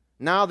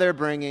 Now they're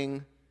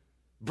bringing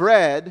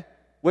bread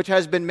which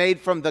has been made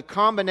from the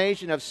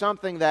combination of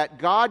something that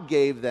God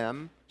gave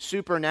them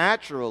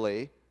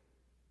supernaturally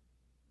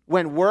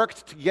when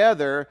worked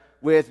together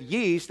with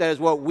yeast, that is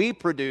what we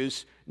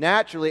produce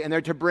naturally, and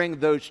they're to bring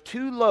those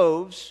 2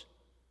 loaves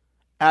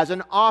as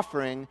an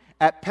offering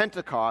at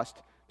Pentecost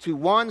to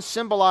one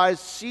symbolize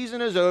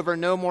season is over,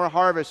 no more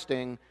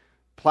harvesting,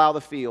 plow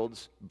the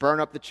fields, burn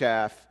up the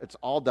chaff, it's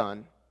all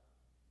done.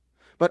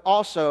 But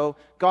also,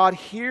 God,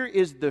 here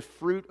is the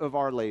fruit of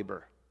our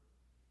labor.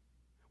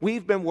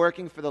 We've been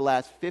working for the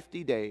last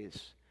 50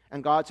 days,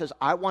 and God says,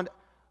 I want,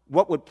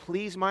 what would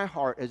please my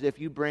heart is if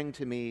you bring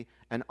to me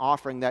an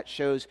offering that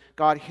shows,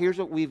 God, here's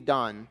what we've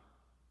done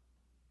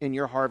in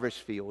your harvest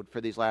field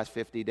for these last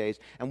 50 days.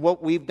 And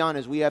what we've done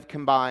is we have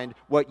combined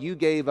what you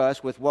gave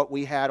us with what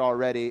we had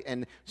already,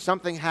 and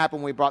something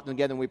happened, we brought them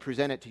together, and we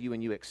present it to you,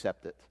 and you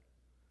accept it.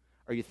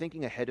 Are you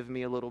thinking ahead of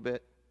me a little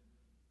bit?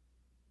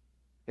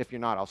 If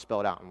you're not, I'll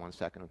spell it out in 1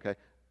 second, okay?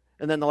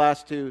 And then the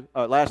last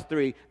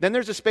 3. Then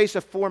there's a space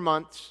of 4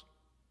 months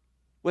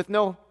with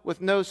no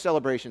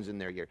celebrations in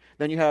their year.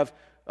 Then you have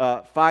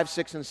 5,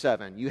 6, and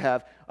 7. You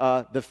have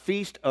the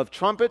Feast of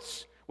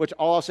Trumpets, which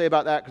all I'll say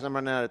about that, because I'm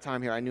running out of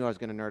time here. I knew I was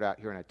going to nerd out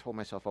here, and I told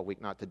myself all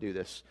week not to do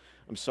this.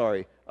 I'm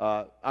sorry.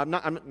 I'm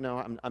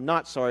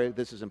not sorry.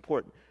 This is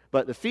important.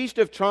 But the Feast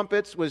of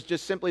Trumpets was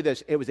just simply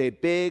this. It was a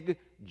big,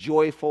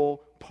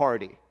 joyful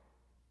party.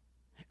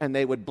 And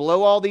they would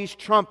blow all these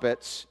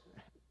trumpets.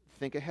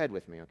 Think ahead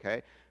with me,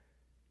 okay?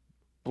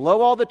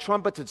 Blow all the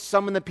trumpets and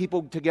summon the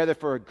people together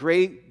for a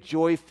great,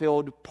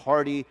 joy-filled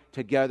party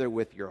together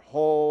with your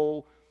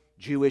whole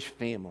Jewish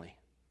family.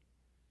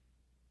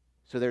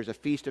 So there's a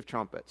Feast of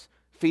Trumpets.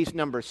 Feast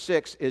number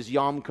 6 is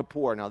Yom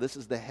Kippur. Now, this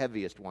is the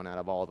heaviest one out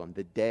of all of them,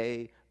 the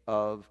Day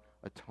of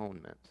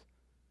Atonement.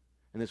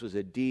 And this was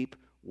a deep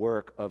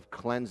work of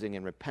cleansing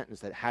and repentance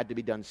that had to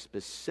be done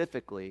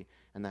specifically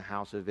in the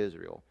house of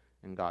Israel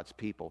and God's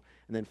people.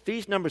 And then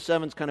Feast number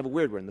 7 is kind of a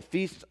weird one. The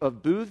Feast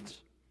of Booths,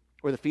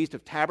 or the Feast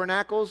of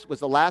Tabernacles, was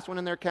the last one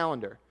in their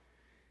calendar.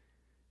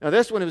 Now,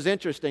 this one was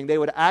interesting. They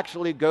would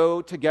actually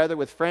go together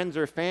with friends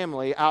or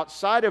family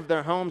outside of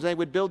their homes. They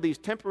would build these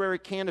temporary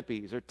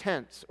canopies or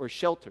tents or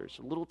shelters,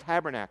 little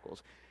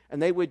tabernacles,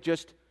 and they would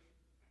just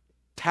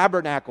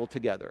tabernacle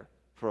together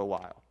for a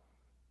while.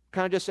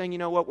 Kind of just saying, you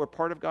know what, we're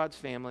part of God's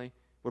family.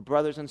 We're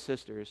brothers and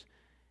sisters.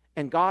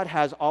 And God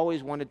has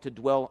always wanted to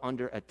dwell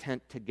under a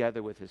tent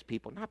together with his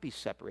people, not be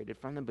separated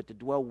from them, but to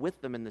dwell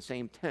with them in the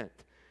same tent.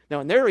 Now,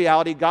 in their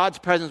reality, God's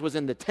presence was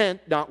in the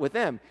tent, not with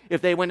them.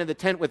 If they went in the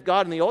tent with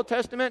God in the Old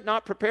Testament,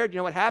 not prepared, you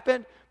know what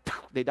happened?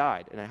 They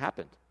died, and it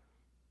happened.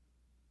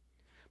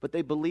 But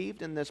they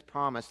believed in this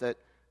promise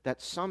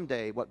that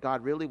someday what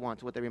God really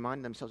wants, what they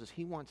reminded themselves is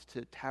he wants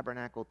to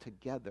tabernacle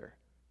together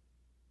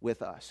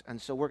with us.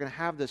 And so we're going to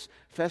have this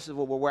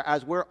festival where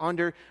as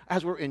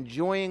we're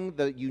enjoying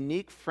the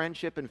unique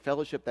friendship and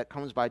fellowship that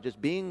comes by just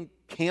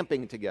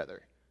camping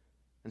together.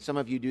 And some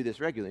of you do this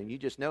regularly, and you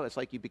just know it's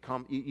like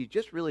you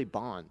just really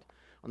bond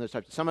on those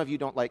types. Some of you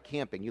don't like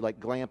camping. You like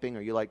glamping,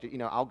 or you like,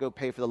 I'll go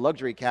pay for the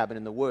luxury cabin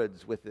in the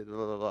woods with it. I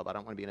don't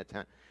want to be in a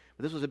tent.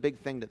 But this was a big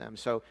thing to them.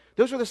 So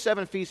those are the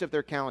 7 feasts of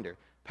their calendar.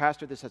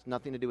 Pastor, this has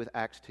nothing to do with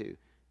Acts 2.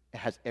 It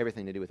has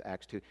everything to do with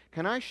Acts 2.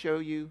 Can I show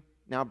you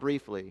now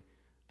briefly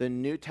the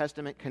New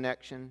Testament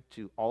connection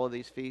to all of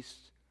these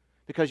feasts?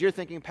 Because you're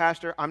thinking,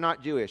 Pastor, I'm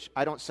not Jewish.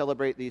 I don't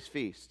celebrate these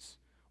feasts.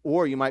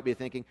 Or you might be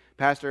thinking,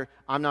 Pastor,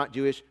 I'm not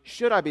Jewish.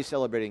 Should I be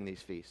celebrating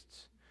these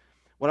feasts?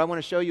 What I want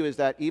to show you is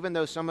that even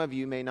though some of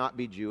you may not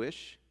be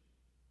Jewish,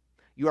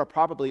 you are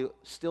probably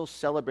still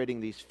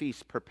celebrating these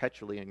feasts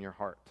perpetually in your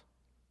heart.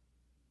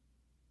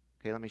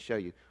 Okay, let me show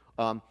you.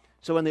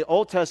 So in the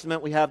Old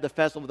Testament, we have the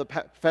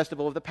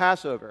festival of the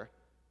Passover.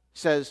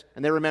 Says,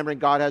 and they're remembering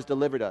God has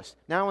delivered us.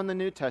 Now in the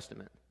New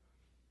Testament,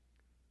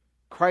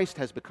 Christ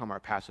has become our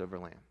Passover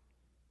lamb.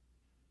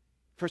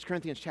 1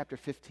 Corinthians chapter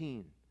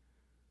 15.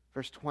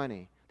 Verse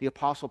 20, the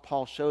Apostle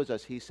Paul shows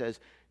us, he says,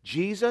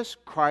 Jesus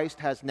Christ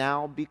has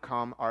now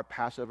become our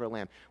Passover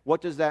lamb. What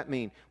does that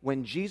mean?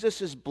 When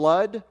Jesus'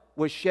 blood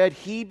was shed,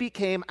 he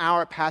became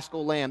our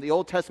paschal lamb. The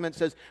Old Testament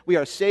says we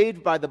are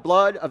saved by the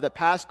blood of the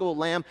paschal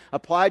lamb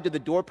applied to the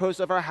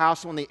doorposts of our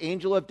house. When the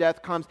angel of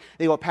death comes,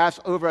 they will pass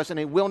over us and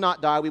they will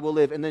not die, we will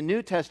live. In the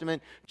New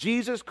Testament,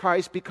 Jesus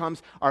Christ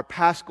becomes our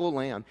paschal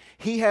lamb.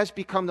 He has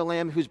become the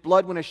lamb whose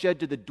blood, when is shed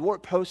to the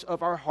doorposts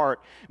of our heart,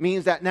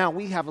 means that now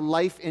we have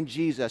life in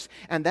Jesus,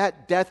 and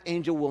that death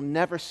angel will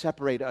never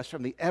separate us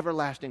from the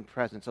everlasting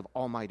presence of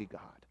Almighty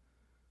God.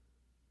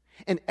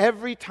 And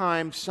every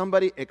time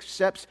somebody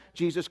accepts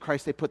Jesus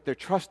Christ, they put their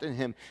trust in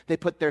him, they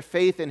put their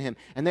faith in him,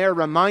 and they are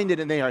reminded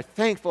and they are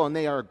thankful and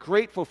they are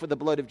grateful for the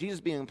blood of Jesus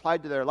being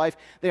applied to their life.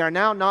 They are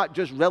now not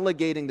just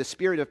relegating the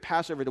spirit of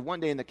Passover to one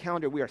day in the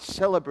calendar. We are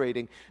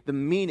celebrating the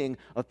meaning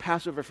of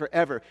Passover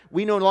forever.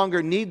 We no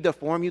longer need the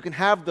form. You can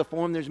have the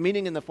form. There's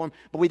meaning in the form,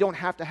 but we don't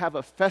have to have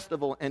a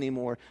festival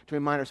anymore to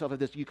remind ourselves of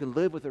this. You can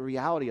live with the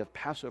reality of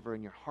Passover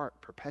in your heart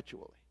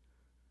perpetually.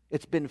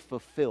 It's been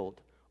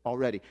fulfilled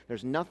already.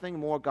 There's nothing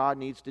more God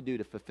needs to do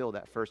to fulfill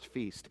that first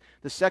feast.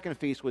 The second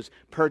feast was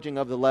purging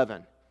of the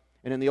leaven.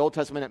 And in the Old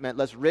Testament, it meant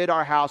let's rid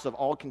our house of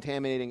all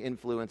contaminating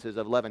influences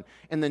of leaven.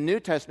 In the New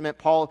Testament,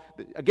 Paul,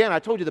 again, I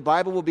told you the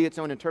Bible will be its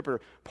own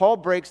interpreter. Paul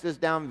breaks this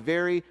down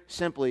very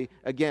simply,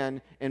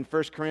 again, in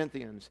 1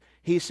 Corinthians.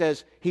 He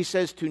says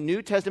to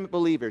New Testament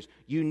believers,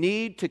 you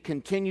need to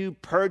continue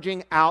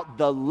purging out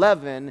the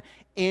leaven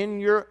in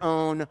your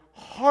own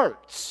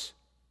hearts.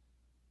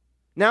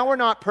 Now we're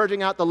not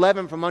purging out the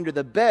leaven from under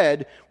the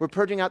bed, we're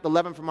purging out the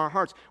leaven from our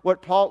hearts.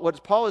 What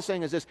Paul is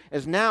saying is this,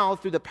 is now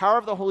through the power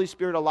of the Holy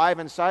Spirit alive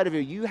inside of you,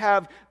 you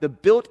have the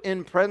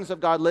built-in presence of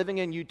God living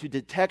in you to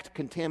detect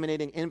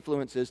contaminating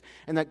influences,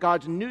 and that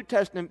God's New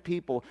Testament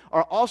people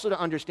are also to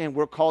understand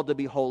we're called to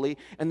be holy,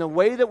 and the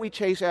way that we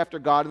chase after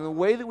God, and the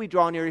way that we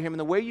draw near to Him, and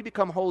the way you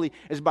become holy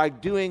is by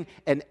doing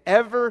an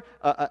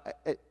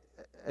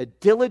a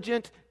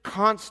diligent,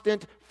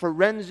 constant,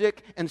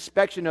 forensic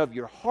inspection of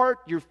your heart,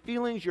 your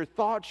feelings, your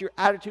thoughts, your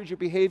attitudes, your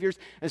behaviors,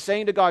 and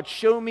saying to God,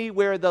 show me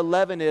where the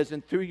leaven is,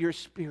 and through your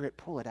Spirit,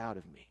 pull it out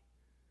of me.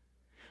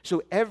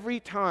 So every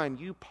time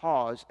you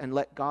pause and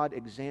let God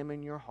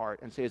examine your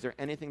heart and say, is there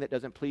anything that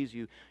doesn't please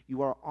you,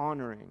 you are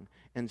honoring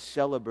and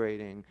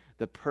celebrating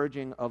the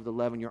purging of the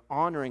leaven. You're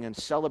honoring and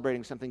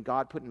celebrating something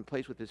God put in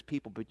place with His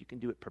people, but you can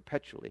do it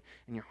perpetually.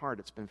 In your heart,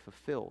 it's been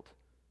fulfilled.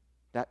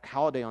 That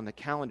holiday on the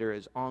calendar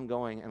is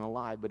ongoing and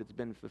alive, but it's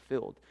been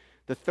fulfilled.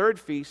 The third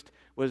feast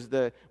was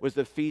the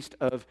feast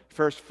of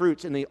first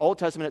fruits. In the Old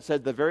Testament, it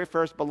said the very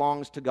first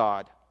belongs to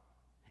God.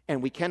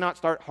 And we cannot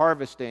start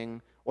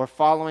harvesting or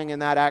following in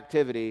that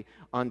activity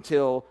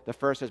until the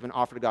first has been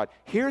offered to God.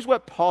 Here's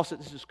what Paul said.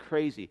 This is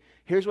crazy.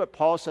 Here's what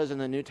Paul says in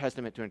the New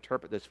Testament to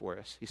interpret this for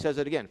us. He says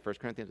it again, 1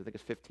 Corinthians, I think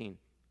it's 15,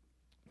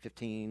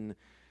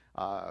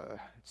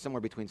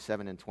 somewhere between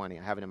 7 and 20.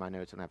 I have it in my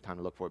notes. I don't have time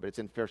to look for it, but it's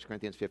in 1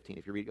 Corinthians 15.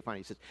 If you read it, you'll find it.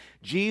 He says,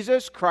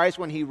 Jesus Christ,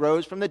 when He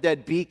rose from the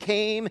dead,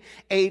 became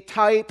a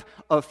type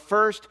of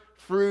first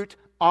fruit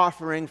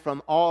offering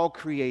from all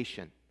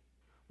creation.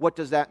 What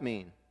does that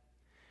mean?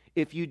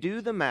 If you do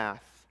the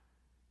math,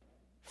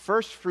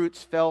 first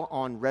fruits fell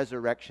on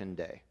Resurrection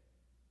Day.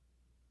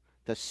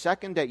 The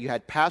second day, you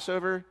had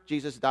Passover,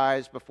 Jesus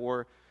dies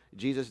before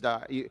Jesus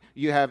died.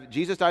 You have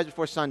Jesus dies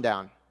before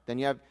sundown. Then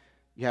you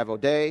have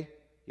Oday.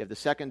 You have the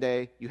second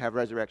day, you have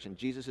resurrection.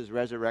 Jesus'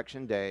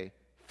 resurrection day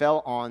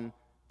fell on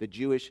the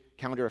Jewish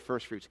calendar of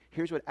first fruits.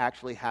 Here's what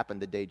actually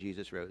happened the day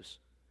Jesus rose.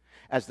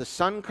 As the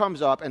sun comes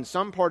up, and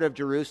some part of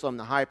Jerusalem,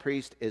 the high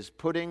priest is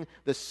putting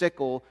the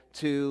sickle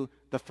to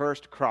the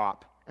first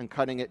crop and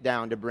cutting it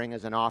down to bring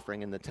as an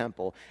offering in the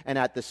temple. And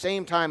at the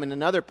same time, in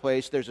another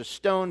place, there's a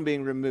stone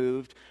being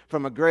removed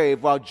from a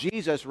grave while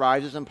Jesus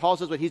rises. And Paul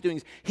says what he's doing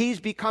is he's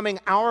becoming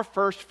our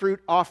first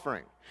fruit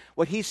offering.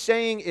 What he's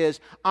saying is,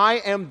 I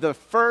am the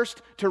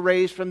first to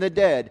raise from the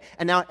dead.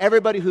 And now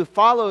everybody who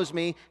follows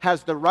me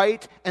has the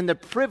right and the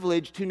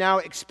privilege to now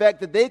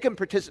expect that they can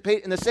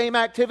participate in the same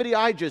activity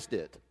I just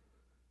did.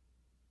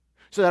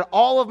 So that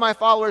all of my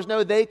followers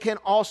know they can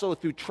also,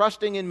 through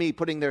trusting in me,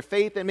 putting their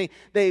faith in me,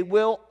 they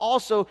will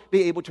also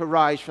be able to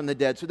rise from the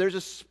dead. So there's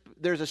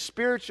a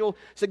spiritual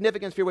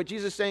significance here. What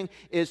Jesus is saying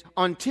is,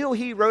 until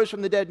He rose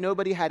from the dead,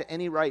 nobody had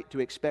any right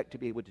to expect to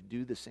be able to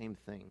do the same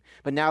thing.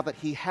 But now that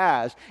He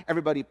has,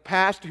 everybody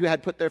past who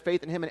had put their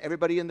faith in Him and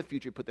everybody in the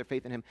future who put their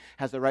faith in Him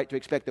has the right to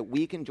expect that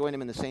we can join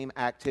Him in the same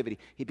activity.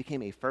 He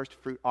became a first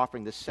fruit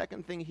offering. The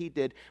second thing He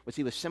did was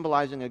He was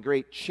symbolizing a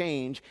great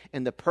change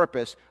in the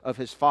purpose of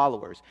His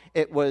followers.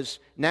 It was,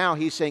 now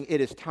He's saying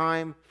it is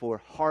time for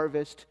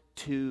harvest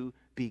to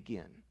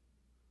begin.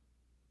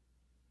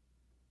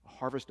 A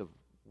harvest of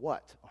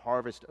what? A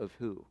harvest of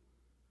who?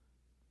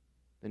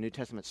 The New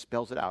Testament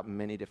spells it out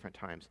many different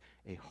times.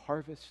 A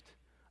harvest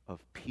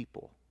of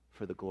people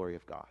for the glory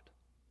of God.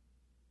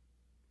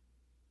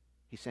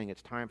 He's saying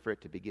it's time for it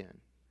to begin.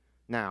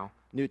 Now,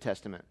 Old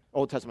Testament,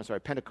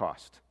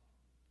 Pentecost.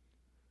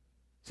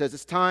 It says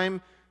it's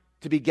time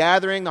to be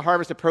gathering the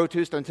harvest of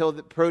produce until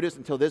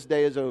this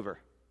day is over.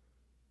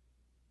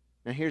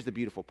 Now, here's the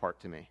beautiful part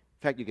to me.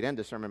 In fact, you could end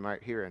the sermon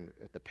right here, and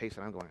at the pace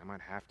that I'm going, I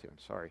might have to. I'm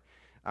sorry.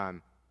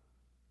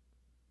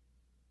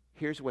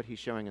 Here's what He's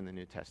showing in the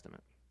New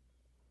Testament.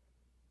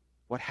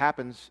 What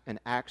happens in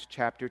Acts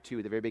chapter 2,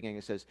 at the very beginning,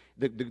 it says,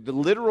 the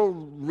literal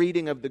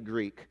reading of the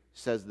Greek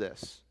says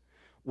this: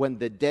 when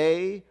the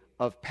day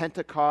of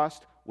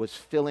Pentecost was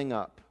filling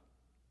up.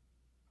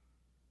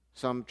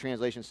 Some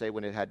translations say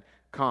when it had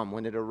come,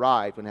 when it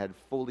arrived, when it had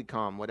fully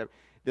come, whatever.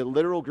 The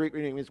literal Greek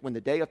reading is when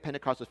the day of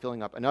Pentecost was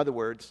filling up. In other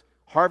words,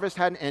 harvest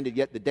hadn't ended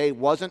yet, the day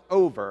wasn't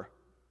over,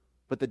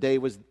 but the day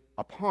was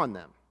upon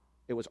them.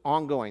 It was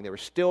ongoing. They were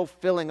still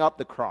filling up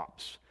the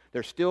crops.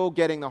 They're still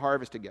getting the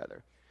harvest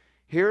together.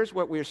 Here's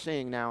what we're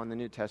seeing now in the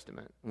New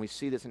Testament, and we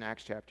see this in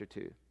Acts chapter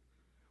 2.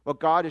 What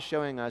God is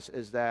showing us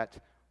is that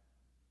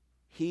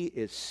He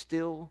is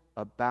still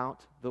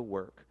about the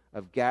work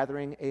of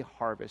gathering a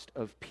harvest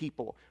of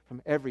people from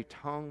every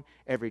tongue,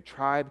 every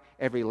tribe,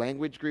 every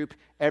language group,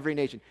 every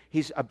nation.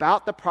 He's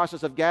about the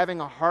process of gathering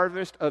a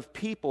harvest of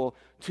people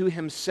to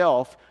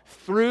himself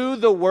through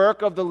the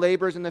work of the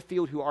laborers in the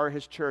field who are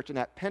his church. And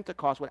at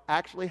Pentecost, what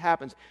actually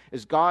happens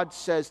is God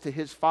says to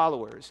his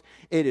followers,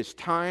 it is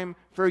time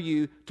for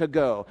you to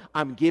go.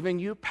 I'm giving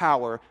you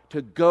power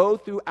to go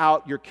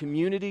throughout your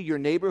community, your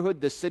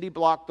neighborhood, the city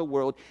block, the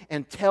world,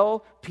 and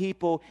tell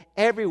people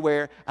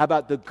everywhere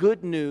about the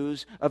good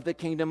news of the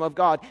kingdom of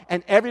God.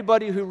 And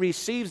everybody who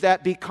receives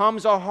that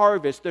becomes a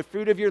harvest, the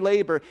fruit of your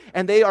labor.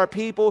 And they are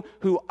people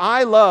who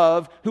I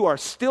love, who are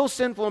still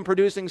sinful and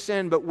producing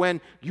sin, but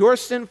when your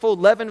sinful,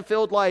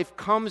 leaven-filled life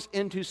comes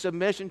into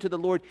submission to the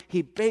Lord,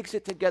 he bakes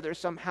it together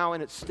somehow,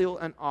 and it's still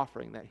an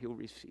offering that he'll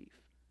receive.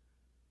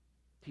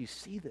 Do you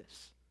see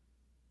this?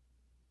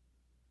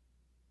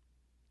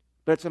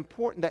 But it's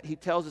important that he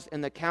tells us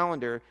in the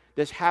calendar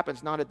this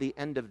happens not at the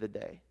end of the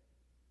day,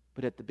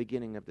 but at the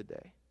beginning of the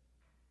day.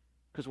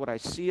 Because what I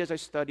see as I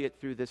study it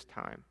through this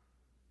time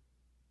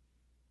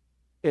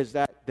is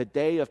that the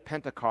day of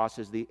Pentecost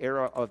is the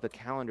era of the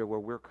calendar where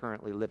we're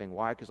currently living.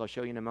 Why? Because I'll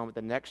show you in a moment.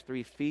 The next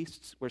 3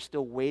 feasts, we're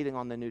still waiting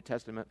on the New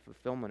Testament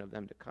fulfillment of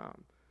them to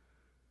come.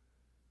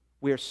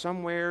 We are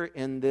somewhere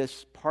in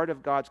this part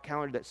of God's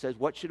calendar that says,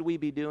 what should we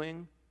be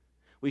doing?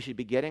 We should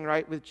be getting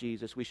right with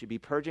Jesus. We should be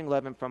purging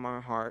leaven from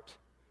our heart.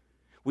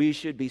 We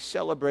should be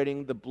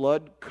celebrating the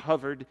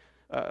blood-covered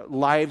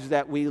lives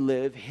that we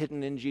live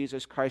hidden in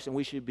Jesus Christ. And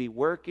we should be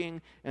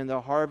working in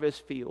the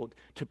harvest field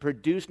to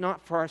produce,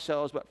 not for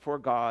ourselves, but for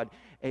God,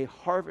 a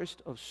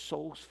harvest of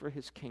souls for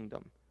his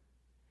kingdom.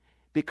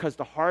 Because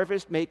the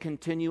harvest may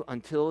continue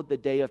until the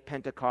day of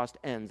Pentecost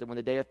ends. And when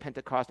the day of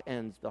Pentecost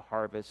ends, the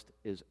harvest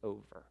is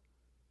over.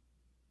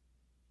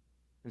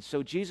 And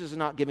so Jesus is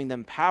not giving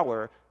them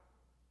power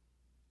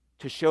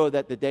to show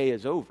that the day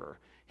is over.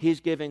 He's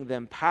giving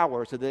them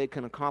power so that they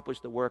can accomplish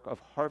the work of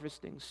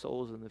harvesting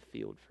souls in the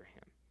field for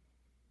him.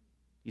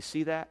 You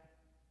see that?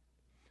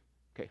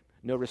 Okay,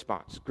 no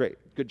response. Great.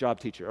 Good job,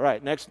 teacher. All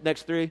right, next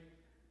 3.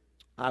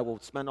 I will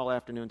spend all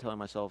afternoon telling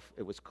myself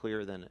it was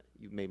clearer than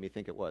you made me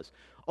think it was.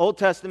 Old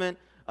Testament,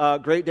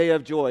 great day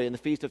of joy in the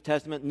Feast of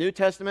Testament. New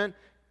Testament,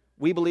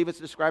 we believe it's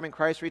describing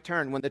Christ's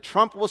return, when the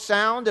trump will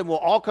sound and we'll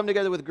all come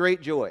together with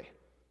great joy.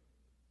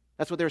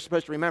 That's what they're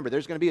supposed to remember.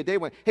 There's going to be a day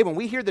when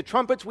we hear the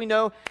trumpets, we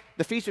know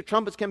the Feast of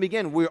Trumpets can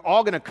begin. We're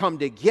all going to come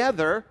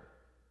together.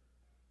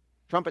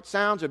 Trumpet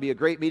sounds, there'll be a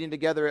great meeting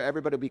together.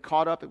 Everybody will be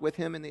caught up with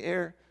him in the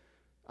air.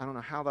 I don't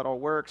know how that all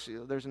works.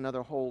 There's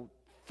another whole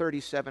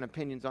 37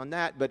 opinions on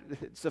that, but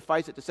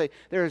suffice it to say,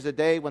 there is a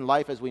day when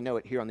life as we know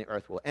it here on the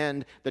earth will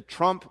end. The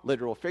trump,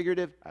 literal,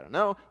 figurative, I don't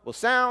know, will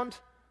sound,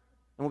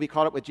 and we'll be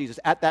caught up with Jesus.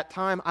 At that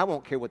time, I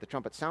won't care what the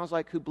trumpet sounds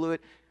like, who blew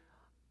it.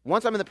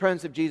 Once I'm in the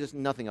presence of Jesus,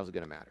 nothing else is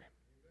going to matter.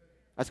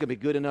 That's going to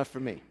be good enough for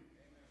me.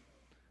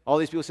 All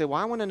these people say,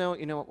 well, I want to know,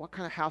 what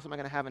kind of house am I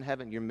going to have in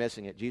heaven? You're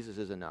missing it. Jesus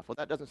is enough. Well,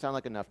 that doesn't sound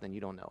like enough, then you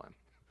don't know him.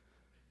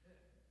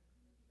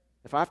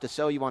 If I have to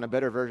sell you on a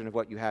better version of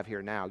what you have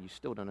here now, you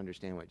still don't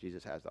understand what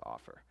Jesus has to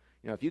offer.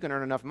 If you can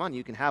earn enough money,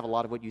 you can have a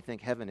lot of what you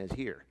think heaven is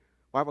here.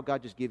 Why would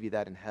God just give you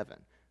that in heaven?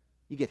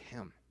 You get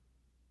him.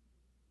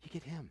 You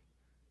get him.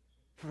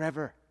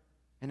 Forever.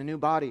 In a new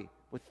body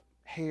with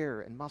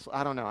hair and muscle.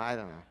 I don't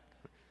know.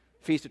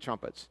 Feast of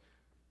Trumpets.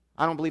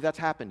 I don't believe that's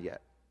happened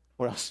yet.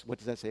 Or else, what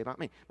does that say about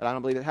me? But I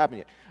don't believe it happened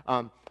yet.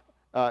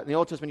 In the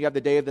Old Testament, you have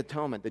the Day of the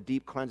Atonement, the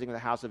deep cleansing of the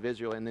house of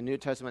Israel. In the New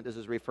Testament, this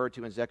is referred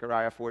to in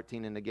Zechariah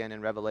 14 and again in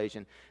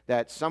Revelation,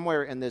 that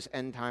somewhere in this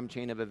end-time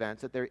chain of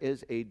events, that there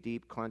is a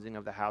deep cleansing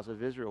of the house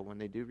of Israel when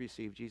they do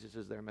receive Jesus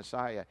as their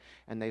Messiah,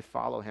 and they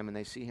follow him, and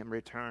they see him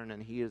return,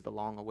 and he is the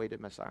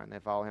long-awaited Messiah, and they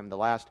follow him. The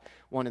last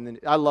one,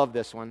 I love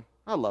this one.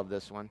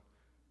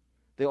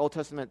 The Old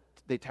Testament,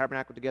 they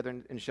tabernacle together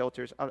in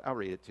shelters. I'll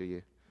read it to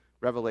you.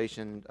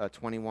 Revelation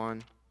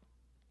 21.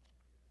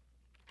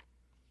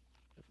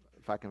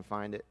 If I can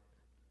find it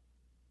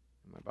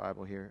in my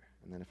Bible here,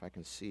 and then if I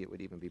can see it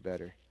would even be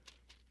better.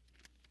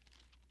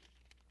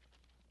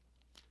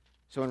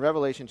 So in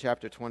Revelation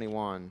chapter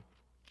 21,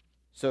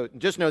 so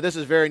just know this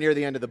is very near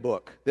the end of the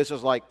book. This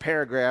is like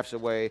paragraphs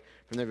away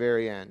from the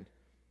very end.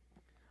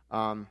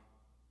 Then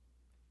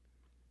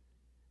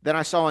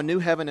I saw a new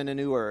heaven and a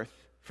new earth,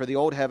 for the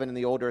old heaven and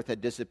the old earth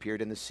had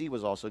disappeared, and the sea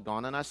was also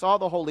gone. And I saw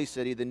the holy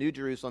city, the new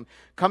Jerusalem,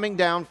 coming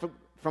down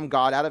from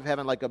God out of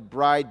heaven like a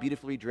bride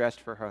beautifully dressed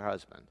for her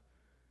husband.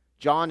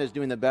 John is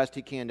doing the best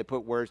he can to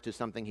put words to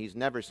something he's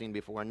never seen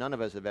before, and none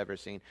of us have ever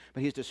seen.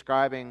 But he's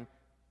describing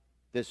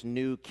this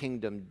new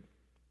kingdom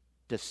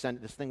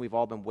descent, this thing we've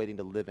all been waiting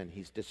to live in.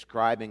 He's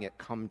describing it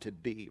come to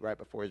be right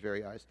before his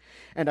very eyes.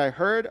 And I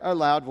heard a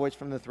loud voice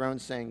from the throne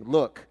saying,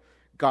 "Look,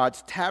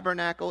 God's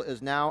tabernacle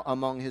is now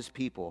among his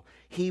people.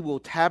 He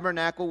will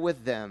tabernacle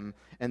with them,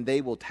 and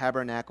they will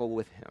tabernacle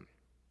with him."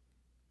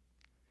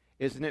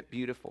 Isn't it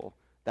beautiful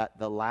that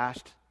the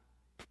last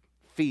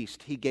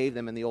feast he gave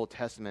them in the Old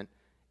Testament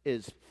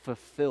is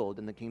fulfilled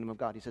in the kingdom of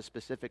God? He says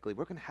specifically,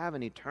 we're going to have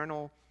an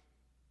eternal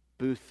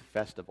booth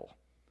festival.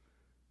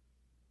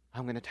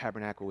 I'm going to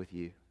tabernacle with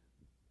you,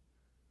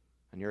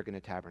 and you're going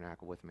to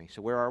tabernacle with me.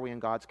 So where are we in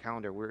God's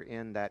calendar? We're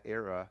in that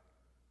era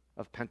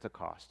of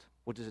Pentecost.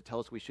 What does it tell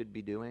us we should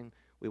be doing?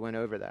 We went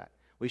over that.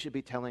 We should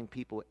be telling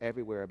people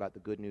everywhere about the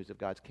good news of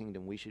God's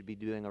kingdom. We should be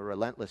doing a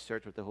relentless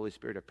search with the Holy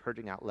Spirit of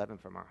purging out leaven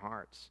from our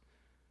hearts.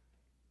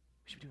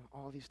 We should be doing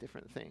all these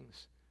different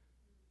things.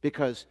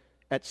 Because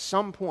at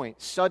some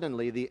point,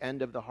 suddenly, the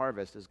end of the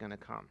harvest is going to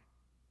come.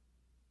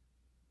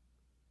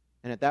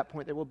 And at that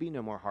point, there will be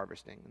no more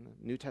harvesting. And the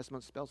New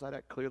Testament spells that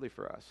out clearly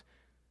for us.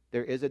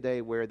 There is a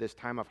day where this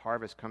time of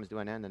harvest comes to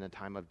an end and a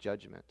time of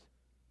judgment.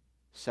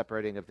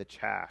 Separating of the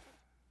chaff,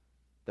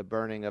 the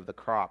burning of the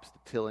crops, the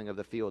tilling of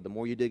the field. The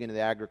more you dig into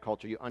the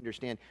agriculture, you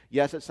understand,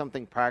 yes, it's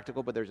something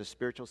practical, but there's a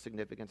spiritual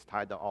significance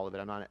tied to all of it.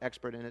 I'm not an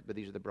expert in it, but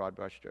these are the broad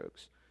brush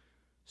strokes.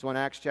 So in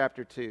Acts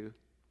chapter 2,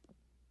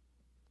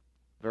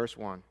 verse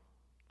 1.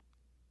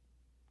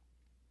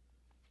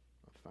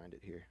 I'll find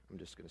it here. I'm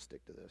just going to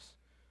stick to this.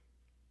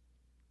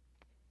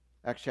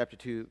 Acts chapter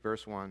 2,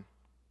 verse 1.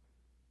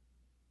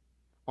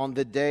 On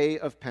the day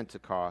of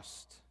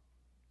Pentecost,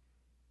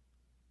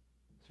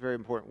 it's very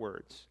important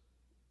words.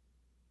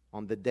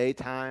 On the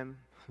daytime,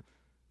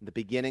 the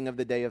beginning of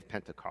the day of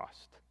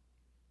Pentecost.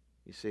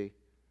 You see?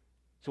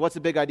 So what's the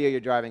big idea you're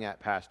driving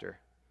at, Pastor?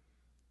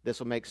 This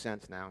will make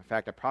sense now. In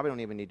fact, I probably don't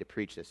even need to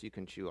preach this. You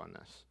can chew on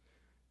this.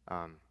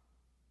 Let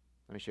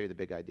me show you the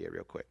big idea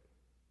real quick.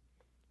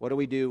 What do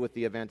we do with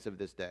the events of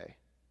this day?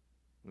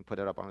 Let me put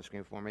it up on the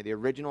screen for me. The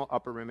original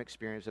upper room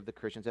experience of the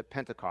Christians at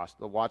Pentecost.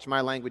 Watch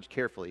my language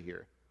carefully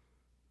here.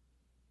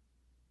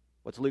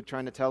 What's Luke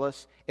trying to tell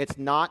us? It's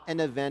not an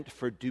event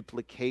for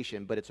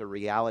duplication, but it's a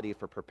reality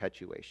for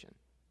perpetuation.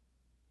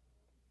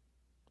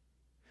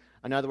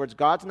 In other words,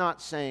 God's not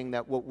saying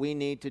that what we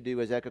need to do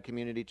as Echo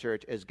Community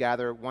Church is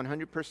gather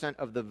 100%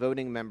 of the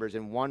voting members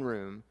in one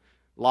room,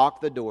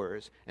 lock the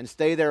doors, and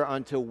stay there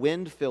until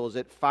wind fills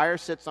it, fire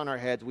sits on our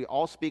heads, we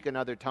all speak in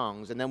other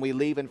tongues, and then we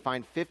leave and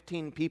find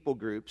 15 people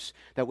groups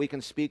that we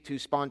can speak to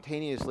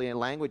spontaneously in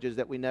languages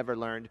that we never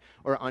learned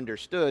or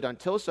understood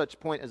until such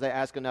point as they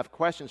ask enough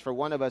questions for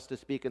one of us to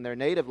speak in their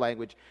native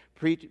language,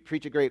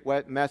 preach a great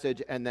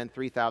message, and then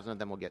 3,000 of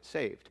them will get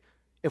saved.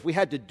 If we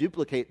had to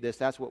duplicate this,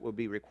 that's what would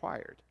be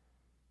required.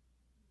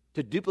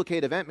 To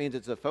duplicate event means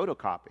it's a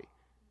photocopy.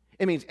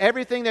 It means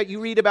everything that you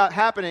read about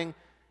happening,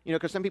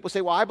 because some people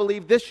say, well, I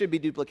believe this should be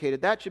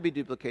duplicated, that should be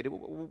duplicated.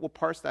 We'll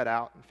parse that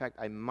out. In fact,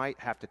 I might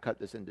have to cut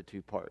this into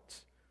 2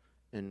 parts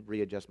and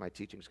readjust my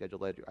teaching schedule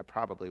later. I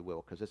probably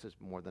will, because this is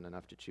more than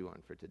enough to chew on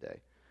for today.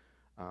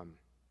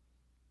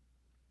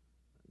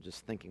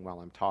 Just thinking while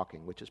I'm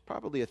talking, which is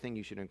probably a thing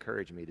you should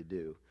encourage me to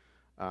do.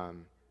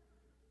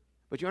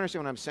 But you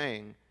understand what I'm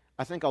saying?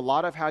 I think a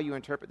lot of how you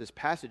interpret this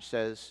passage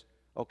says,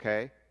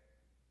 okay,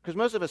 because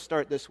most of us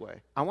start this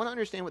way. I want to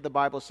understand what the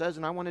Bible says,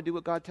 and I want to do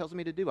what God tells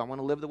me to do. I want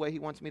to live the way He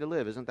wants me to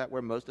live. Isn't that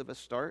where most of us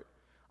start?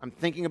 I'm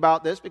thinking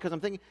about this because I'm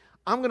thinking,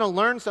 I'm going to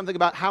learn something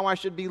about how I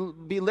should be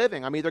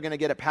living. I'm either going to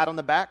get a pat on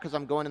the back because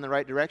I'm going in the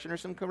right direction or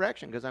some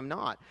correction because I'm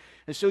not.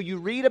 And so you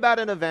read about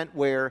an event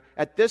where,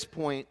 at this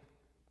point,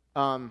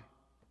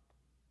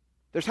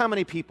 there's how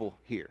many people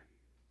here?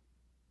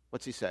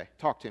 What's he say?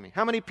 Talk to me.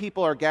 How many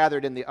people are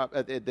gathered in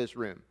this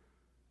room?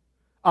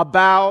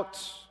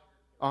 About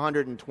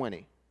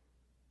 120.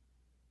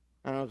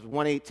 I don't know, it's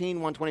 118,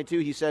 122.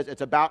 He says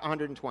it's about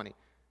 120.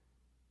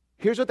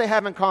 Here's what they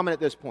have in common at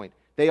this point.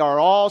 They are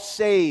all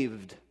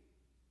saved.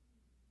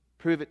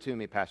 Prove it to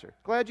me, Pastor.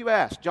 Glad you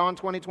asked. John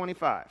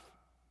 20:25.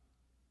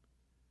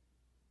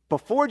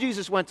 Before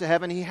Jesus went to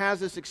heaven, he has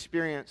this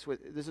experience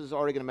with, this is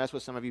already going to mess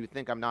with some of you who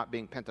think I'm not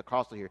being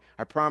Pentecostal here.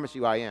 I promise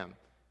you I am.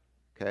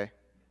 Okay?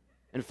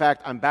 In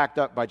fact, I'm backed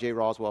up by J.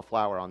 Roswell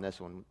Flower on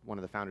this one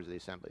of the founders of the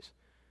Assemblies.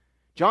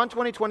 John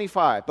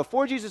 20:25,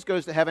 before Jesus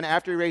goes to heaven,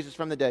 after he raises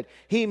from the dead,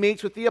 he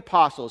meets with the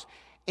apostles,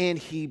 and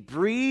he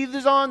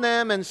breathes on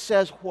them and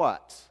says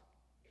what?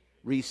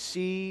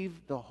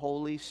 Receive the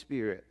Holy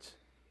Spirit.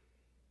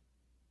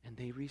 And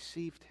they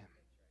received him.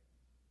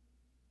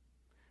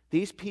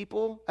 These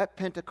people at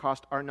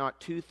Pentecost are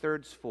not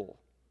 2/3 full.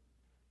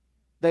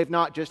 They've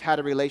not just had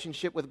a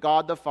relationship with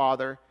God the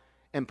Father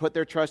and put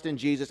their trust in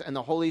Jesus, and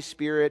the Holy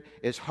Spirit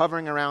is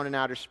hovering around in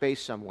outer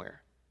space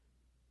somewhere.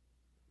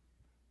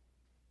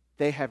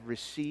 They have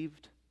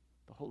received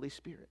the Holy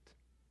Spirit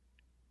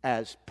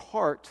as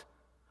part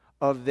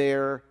of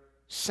their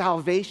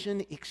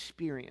salvation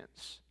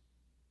experience.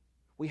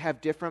 We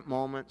have different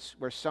moments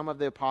where some of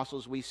the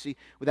apostles we see,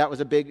 that was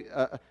a big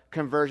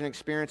conversion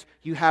experience.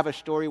 You have a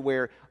story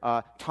where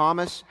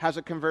Thomas has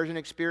a conversion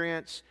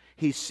experience.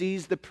 He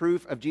sees the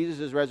proof of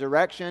Jesus'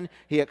 resurrection.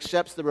 He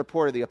accepts the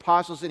report of the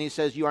apostles, and he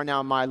says, you are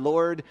now my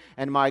Lord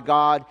and my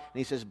God. And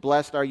he says,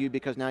 blessed are you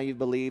because now you've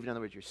believed. In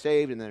other words, you're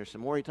saved. And then there's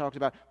some more he talks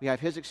about. We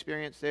have his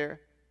experience there.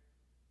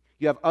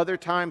 You have other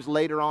times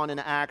later on in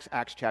Acts,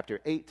 Acts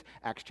chapter 8,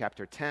 Acts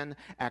chapter 10,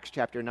 Acts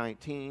chapter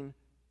 19,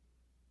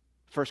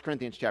 1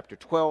 Corinthians chapter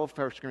 12,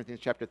 1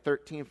 Corinthians chapter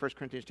 13, 1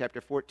 Corinthians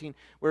chapter 14,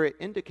 where it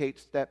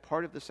indicates that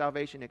part of the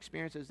salvation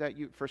experience is that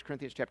 1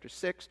 Corinthians chapter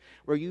 6,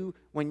 where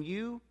when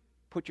you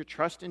put your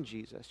trust in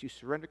Jesus, you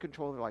surrender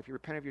control of your life, you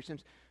repent of your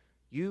sins,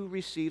 you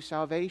receive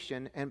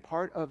salvation, and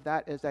part of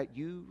that is that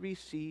you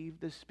receive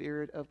the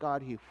Spirit of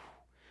God. He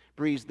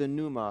breeze, the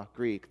pneuma,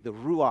 Greek, the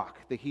ruach,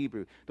 the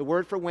Hebrew. The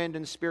word for wind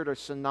and spirit are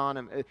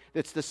synonymous.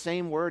 It's the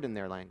same word in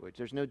their language.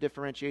 There's no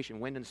differentiation.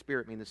 Wind and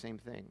spirit mean the same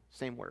thing,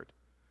 same word.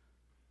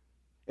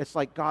 It's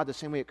like God, the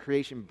same way at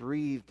creation,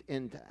 breathed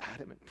into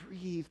Adam and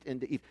breathed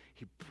into Eve.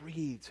 He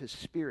breathes His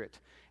Spirit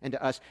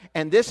into us.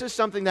 And this is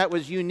something that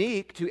was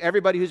unique to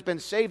everybody who's been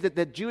saved, that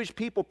the Jewish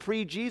people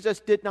pre-Jesus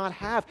did not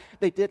have.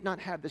 They did not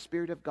have the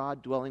Spirit of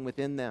God dwelling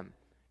within them.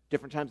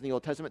 Different times in the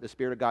Old Testament, the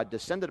Spirit of God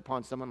descended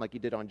upon someone like He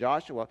did on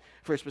Joshua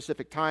for a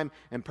specific time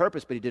and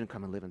purpose, but He didn't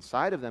come and live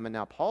inside of them. And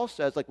now Paul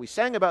says, like we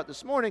sang about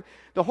this morning,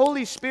 the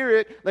Holy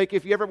Spirit, like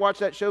if you ever watch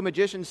that show,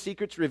 Magician's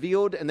Secrets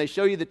Revealed, and they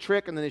show you the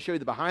trick and then they show you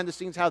the behind the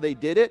scenes, how they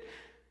did it,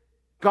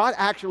 God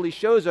actually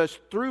shows us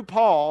through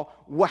Paul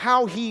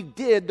how He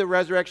did the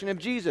resurrection of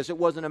Jesus. It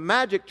wasn't a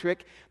magic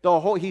trick.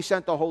 He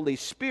sent the Holy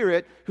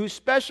Spirit, who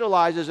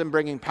specializes in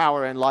bringing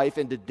power and life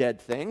into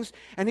dead things.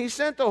 And He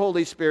sent the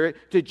Holy Spirit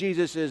to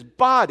Jesus'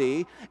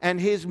 body,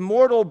 and His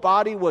mortal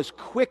body was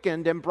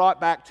quickened and brought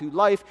back to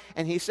life.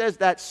 And He says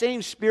that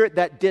same Spirit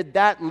that did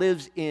that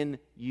lives in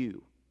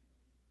you.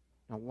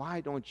 Now, why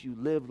don't you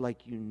live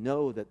like you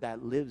know that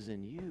that lives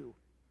in you?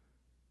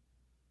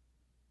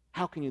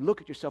 How can you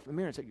look at yourself in the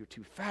mirror and say, you're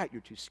too fat,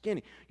 you're too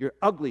skinny, you're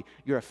ugly,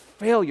 you're a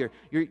failure,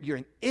 you're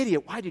an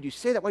idiot? Why did you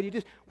say that? Why did you do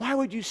this? Why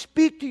would you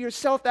speak to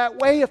yourself that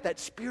way if that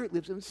Spirit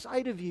lives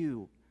inside of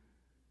you?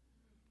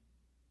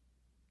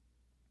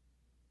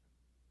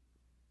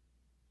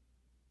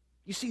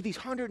 You see, these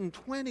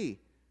 120,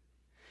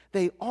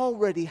 they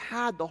already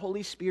had the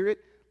Holy Spirit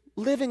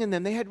living in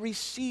them. They had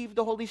received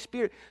the Holy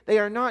Spirit. They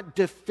are not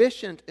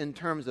deficient in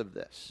terms of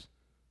this.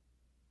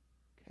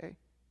 Okay?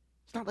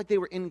 It's not like they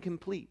were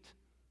incomplete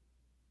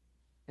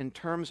in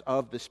terms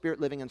of the Spirit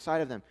living inside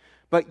of them.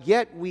 But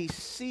yet we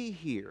see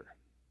here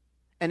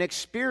an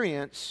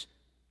experience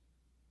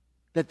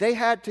that they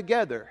had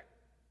together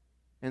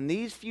in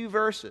these few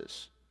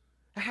verses.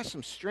 It has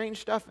some strange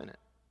stuff in it.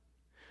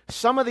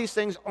 Some of these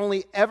things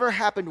only ever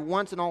happened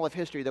once in all of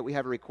history that we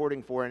have a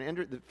recording for.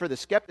 And for the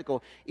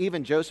skeptical,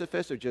 even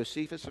Josephus, or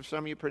Josephus, if some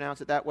of you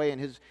pronounce it that way,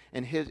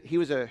 he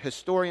was a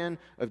historian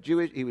of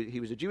Jewish. He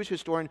was a Jewish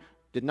historian,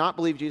 did not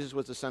believe Jesus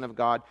was the Son of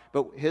God,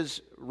 but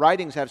his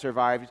writings have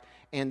survived,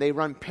 and they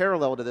run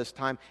parallel to this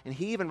time. And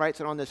he even writes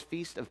it on this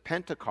Feast of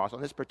Pentecost.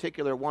 On this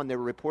particular one, there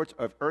were reports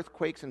of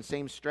earthquakes and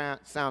same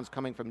sounds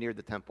coming from near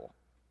the temple.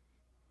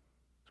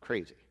 It's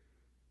crazy.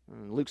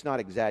 Luke's not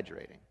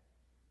exaggerating.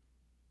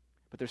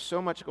 But there's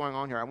so much going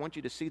on here. I want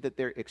you to see that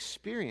their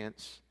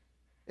experience,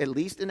 at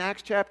least in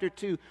Acts chapter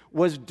 2,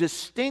 was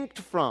distinct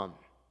from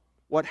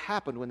what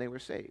happened when they were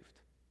saved.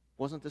 It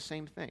wasn't the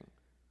same thing.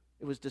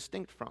 It was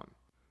distinct from.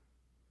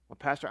 Well,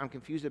 Pastor, I'm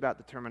confused about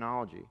the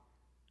terminology.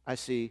 I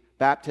see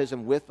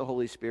baptism with the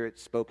Holy Spirit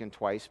spoken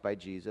twice by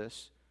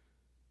Jesus.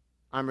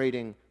 I'm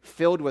reading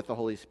filled with the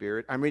Holy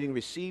Spirit. I'm reading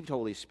received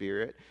Holy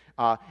Spirit.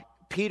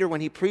 Peter, when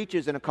he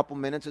preaches in a couple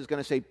minutes, is going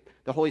to say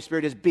the Holy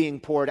Spirit is being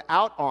poured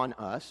out on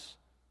us.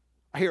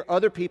 I hear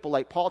other people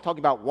like Paul talking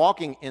about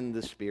walking in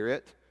the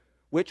Spirit.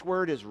 Which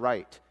word is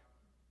right?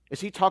 Is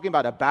he talking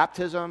about a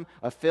baptism,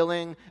 a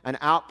filling, an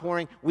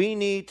outpouring? We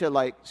need to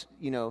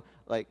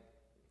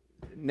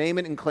name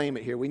it and claim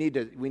it here. We need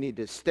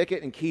to stick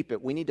it and keep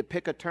it. We need to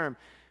pick a term.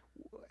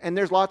 And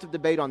there's lots of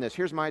debate on this.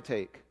 Here's my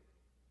take.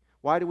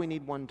 Why do we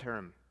need one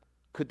term?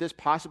 Could this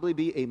possibly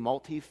be a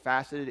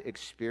multifaceted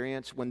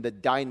experience when the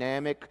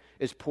dynamic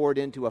is poured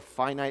into a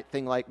finite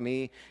thing like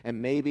me,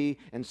 and maybe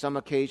in some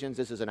occasions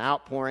this is an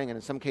outpouring, and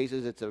in some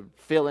cases it's a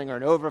filling or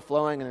an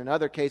overflowing, and in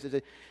other cases,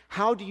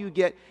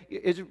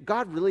 is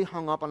God really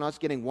hung up on us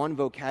getting one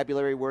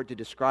vocabulary word to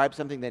describe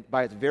something that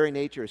by its very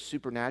nature is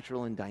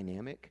supernatural and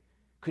dynamic?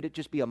 Could it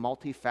just be a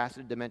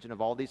multifaceted dimension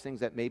of all these things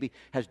that maybe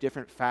has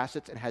different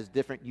facets and has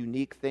different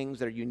unique things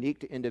that are unique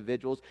to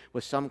individuals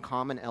with some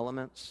common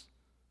elements?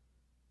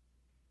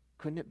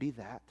 Couldn't it be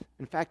that?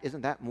 In fact,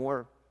 isn't that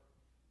more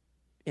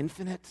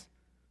infinite?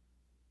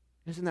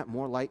 Isn't that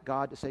more like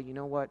God to say, you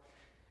know what?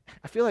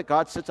 I feel like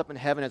God sits up in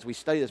heaven as we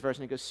study this verse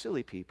and He goes,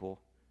 silly people.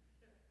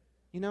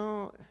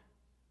 You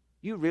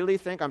really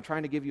think I'm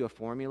trying to give you a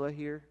formula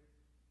here?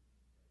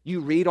 You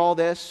read all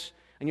this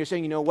and you're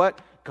saying, you know what?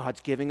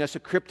 God's giving us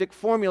a cryptic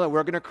formula.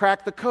 We're going to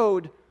crack the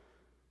code.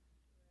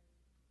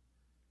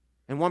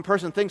 And one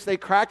person thinks they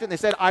cracked it and they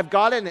said, I've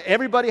got it, and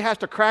everybody has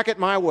to crack it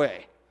my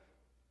way.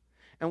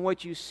 And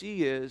what you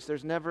see is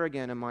there's never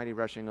again a mighty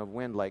rushing of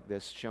wind like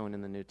this shown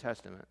in the New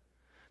Testament.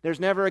 There's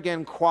never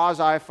again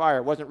quasi-fire.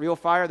 It wasn't real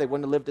fire. They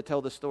wouldn't have lived to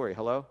tell the story.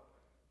 Hello?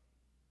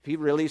 If He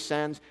really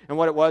sends, and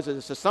what it was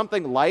is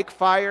something like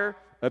fire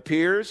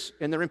appears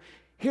in the room.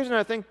 Here's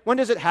another thing. When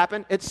does it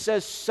happen? It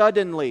says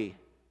suddenly.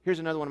 Here's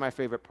another one of my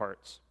favorite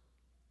parts.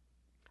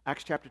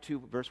 Acts chapter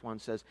 2, verse 1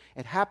 says,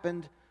 it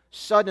happened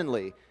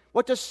suddenly.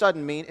 What does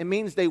sudden mean? It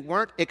means they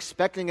weren't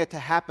expecting it to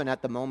happen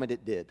at the moment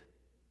it did.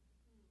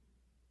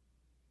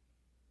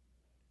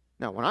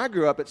 Now, when I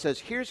grew up, it says,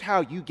 here's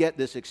how you get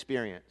this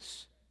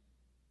experience.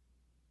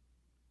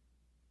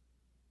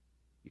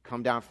 You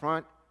come down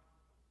front,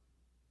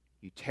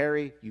 You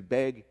tarry, you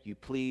beg, you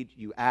plead,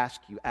 you ask,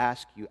 you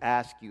ask, you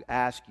ask, you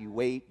ask, you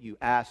wait, you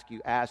ask,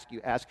 you ask,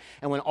 you ask.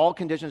 And when all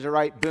conditions are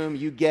right, boom,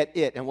 you get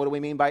it. And what do we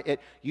mean by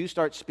it? You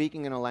start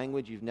speaking in a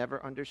language you've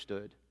never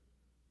understood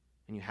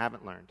and you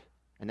haven't learned.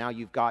 And now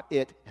you've got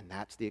it, and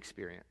that's the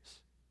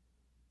experience.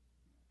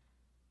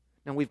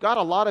 Now, we've got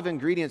a lot of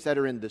ingredients that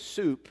are in the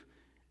soup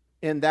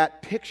in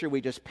that picture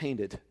we just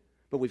painted,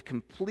 but we've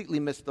completely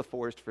missed the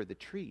forest for the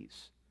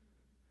trees.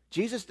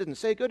 Jesus didn't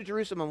say, go to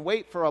Jerusalem and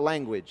wait for a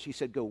language. He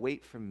said, go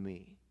wait for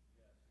me.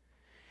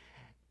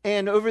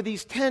 And over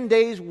these 10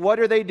 days, what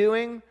are they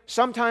doing?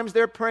 Sometimes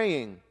they're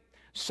praying.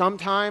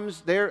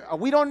 Sometimes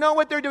we don't know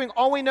what they're doing.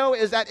 All we know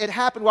is that it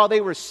happened while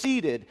they were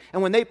seated.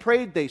 And when they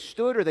prayed, they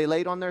stood or they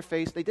laid on their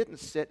face. They didn't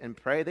sit and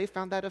pray. They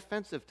found that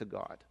offensive to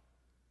God.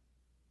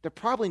 They're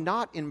probably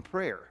not in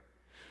prayer.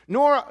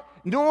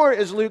 Nor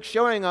is Luke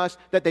showing us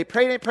that they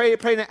prayed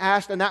and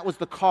asked, and that was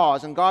the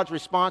cause. And God's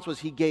response was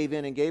he gave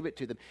in and gave it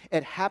to them.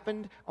 It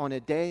happened on a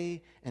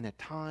day and a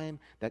time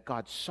that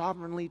God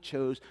sovereignly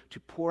chose to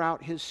pour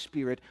out his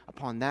Spirit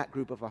upon that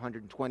group of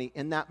 120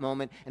 in that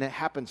moment. And it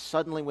happened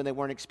suddenly when they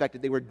weren't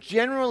expected. They were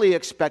generally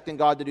expecting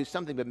God to do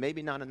something, but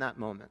maybe not in that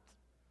moment.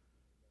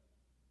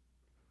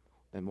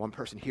 Then one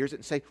person hears it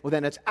and say, well,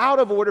 then it's out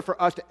of order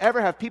for us to ever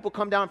have people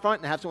come down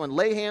front and have someone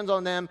lay hands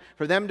on them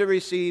for them to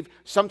receive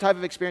some type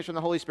of experience from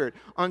the Holy Spirit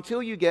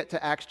until you get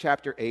to Acts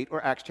chapter 8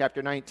 or Acts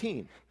chapter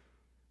 19,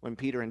 when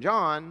Peter and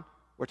John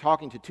were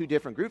talking to two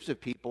different groups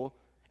of people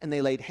and they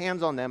laid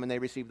hands on them and they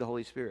received the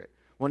Holy Spirit.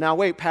 Well, now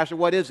wait, Pastor,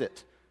 what is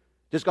it?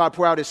 Does God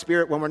pour out his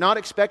Spirit when we're not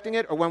expecting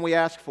it or when we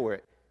ask for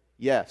it?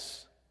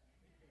 Yes.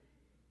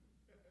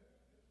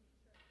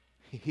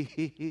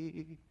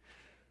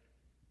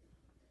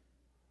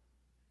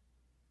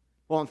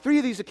 Well, on 3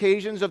 of these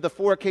occasions of the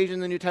 4 occasions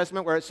in the New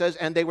Testament where it says,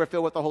 and they were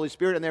filled with the Holy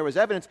Spirit and there was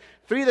evidence,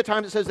 3 of the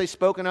times it says they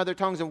spoke in other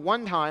tongues, and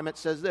 1 time it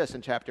says this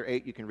in chapter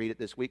 8. You can read it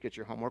this week. It's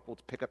your homework. We'll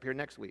pick up here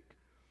next week.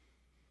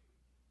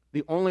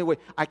 The only way,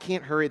 I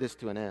can't hurry this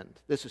to an end.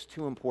 This is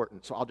too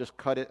important, so I'll just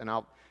cut it, and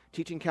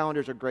teaching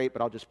calendars are great,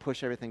 but I'll just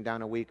push everything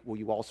down a week. Will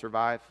you all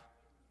survive?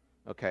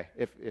 Okay.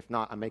 If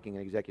not, I'm making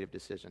an executive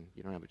decision.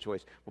 You don't have a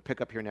choice. We'll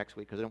pick up here next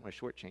week because I don't want to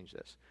shortchange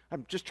this. What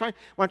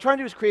I'm trying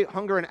to do is create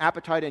hunger and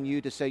appetite in you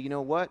to say, you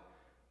know what?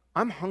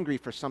 I'm hungry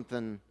for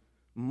something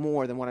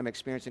more than what I'm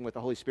experiencing with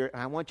the Holy Spirit,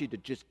 and I want you to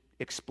just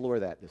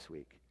explore that this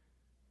week.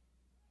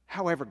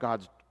 However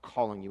God's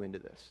calling you into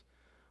this.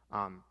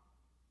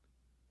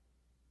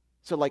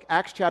 So like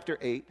Acts chapter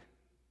 8,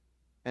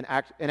 in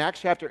Acts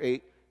chapter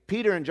 8,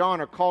 Peter and John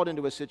are called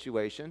into a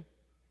situation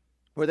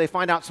where they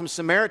find out some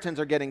Samaritans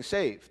are getting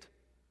saved,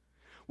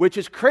 which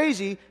is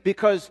crazy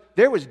because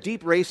there was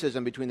deep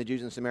racism between the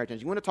Jews and the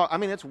Samaritans. You want to talk,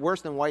 it's worse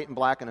than white and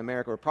black in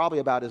America, or probably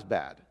about as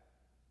bad.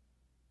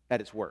 At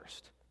its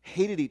worst.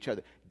 Hated each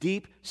other.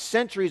 Deep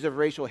centuries of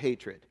racial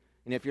hatred.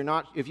 And if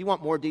you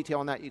want more detail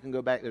on that, you can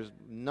go back. There's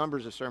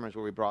numbers of sermons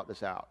where we brought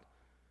this out.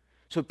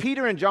 So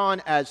Peter and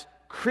John, as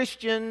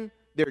Christian,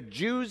 they're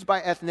Jews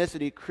by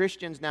ethnicity,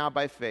 Christians now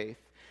by faith.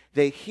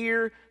 They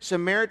hear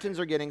Samaritans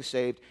are getting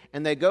saved,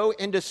 and they go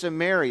into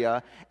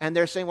Samaria, and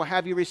they're saying, well,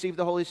 have you received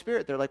the Holy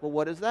Spirit? They're like, well,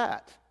 what is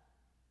that?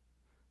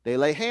 They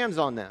lay hands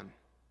on them.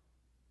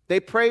 They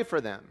pray for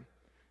them.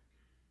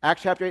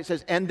 Acts chapter 8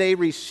 says, and they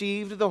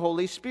received the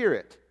Holy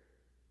Spirit.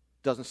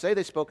 Doesn't say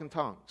they spoke in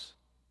tongues.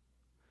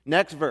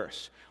 Next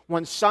verse.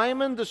 When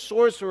Simon the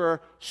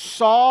sorcerer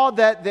saw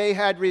that they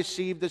had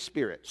received the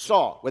Spirit,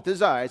 saw with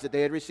his eyes that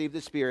they had received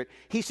the Spirit,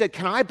 he said,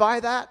 can I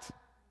buy that?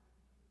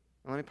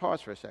 Let me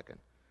pause for a second.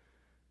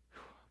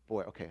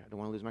 Boy, okay, I don't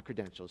want to lose my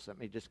credentials. Let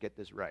me just get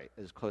this right,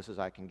 as close as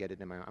I can get it.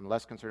 I'm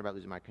less concerned about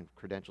losing my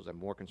credentials. I'm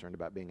more concerned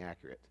about being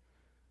accurate.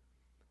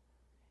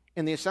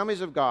 In the Assemblies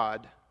of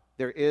God,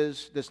 there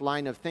is this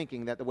line of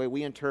thinking that the way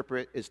we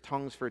interpret is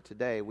tongues for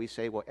today. We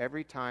say, well,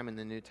 every time in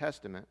the New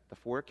Testament, the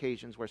 4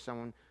 occasions where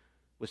someone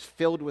was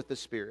filled with the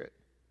Spirit.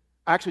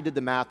 I actually did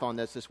the math on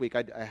this week.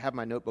 I have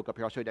my notebook up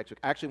here. I'll show you next week.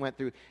 I actually went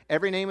through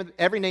every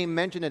name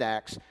mentioned in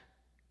Acts.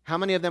 How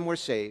many of them were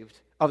saved?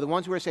 Of the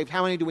ones who were saved,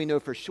 how many do we know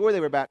for sure they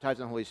were baptized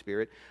in the Holy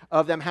Spirit?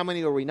 Of them, how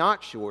many are we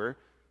not sure?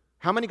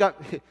 How many got,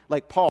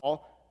 like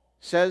Paul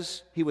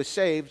says he was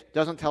saved,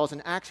 doesn't tell us in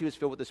Acts he was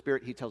filled with the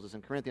Spirit. He tells us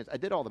in Corinthians. I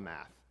did all the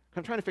math.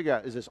 I'm trying to figure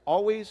out, is this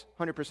always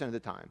 100% of the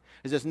time?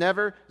 Is this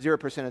never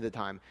 0% of the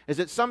time? Is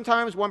it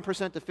sometimes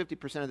 1% to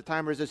 50% of the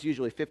time, or is this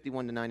usually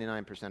 51 to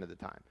 99% of the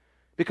time?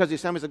 Because the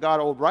Assemblies of God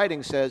old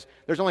writing says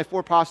there's only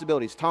 4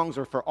 possibilities. Tongues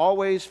are for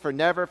always, for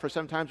never, for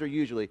sometimes, or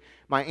usually.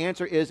 My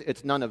answer is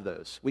it's none of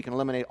those. We can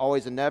eliminate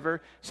always and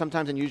never.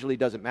 Sometimes and usually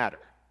doesn't matter.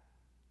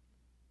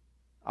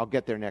 I'll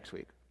get there next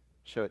week.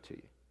 Show it to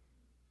you.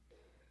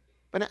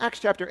 But in Acts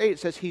chapter 8, it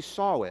says he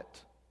saw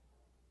it.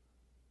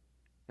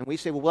 And we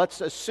say, well,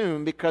 let's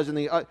assume, because in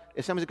the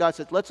Assemblies of God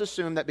says, let's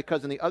assume that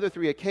because in the other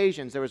 3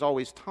 occasions there was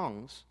always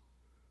tongues.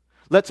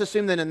 Let's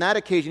assume that in that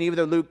occasion, even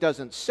though Luke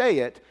doesn't say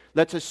it,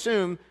 let's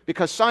assume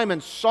because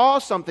Simon saw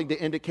something to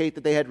indicate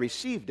that they had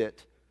received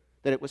it,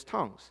 that it was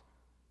tongues.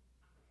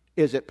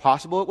 Is it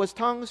possible it was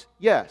tongues?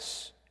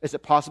 Yes. Is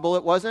it possible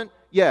it wasn't?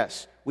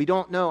 Yes. We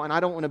don't know, and I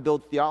don't want to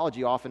build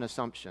theology off an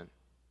assumption.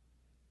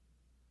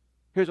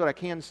 Here's what I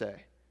can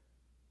say.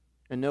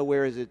 And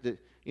nowhere is it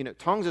that,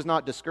 tongues is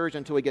not discouraged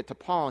until we get to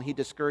Paul, and he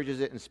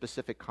discourages it in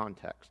specific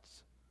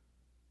contexts.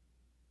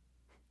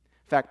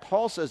 In fact,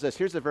 Paul says this.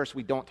 Here's the verse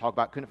we don't talk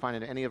about, couldn't find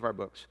it in any of our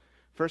books.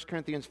 1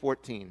 Corinthians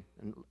 14.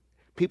 And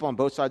people on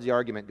both sides of the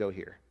argument go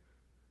here.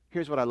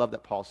 Here's what I love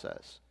that Paul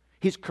says.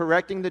 He's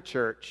correcting the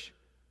church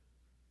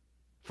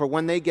for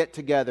when they get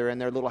together in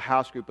their little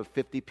house group of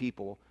 50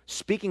 people,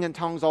 speaking in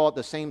tongues all at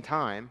the same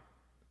time,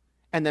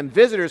 and then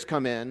visitors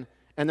come in,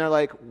 and they're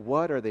like,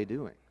 what are they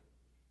doing?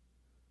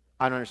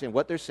 I don't understand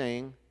what they're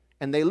saying,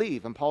 and they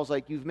leave. And Paul's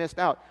like, you've missed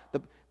out.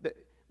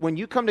 When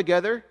you come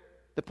together,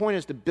 the point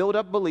is to build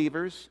up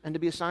believers and to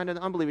be assigned to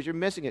the unbelievers. You're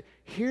missing it.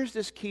 Here's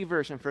this key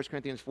verse in 1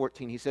 Corinthians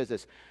 14. He says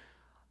this,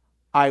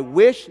 I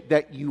wish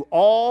that you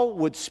all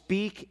would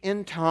speak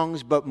in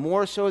tongues, but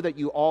more so that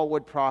you all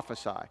would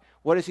prophesy.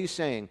 What is he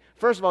saying?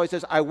 First of all, he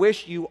says, I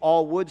wish you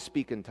all would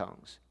speak in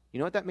tongues. You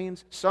know what that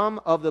means? Some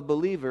of the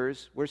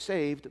believers were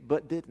saved,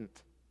 but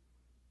didn't.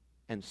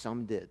 And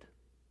some did.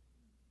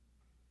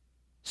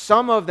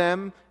 Some of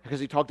them, because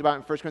he talked about it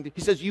in 1 Corinthians,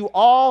 he says, you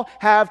all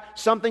have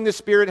something the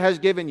Spirit has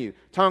given you.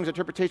 Tongues,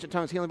 interpretation of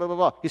tongues, healing, blah, blah,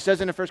 blah. He says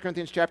it in 1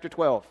 Corinthians chapter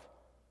 12.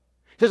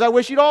 He says, I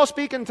wish you'd all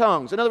speak in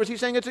tongues. In other words, he's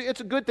saying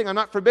it's a good thing. I'm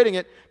not forbidding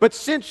it. But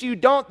since you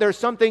don't, there's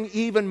something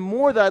even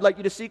more that I'd like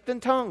you to seek than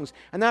tongues.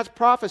 And that's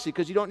prophecy,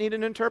 because you don't need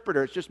an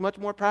interpreter. It's just much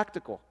more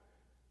practical.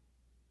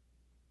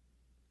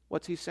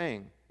 What's he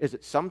saying? Is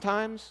it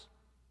sometimes?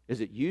 Is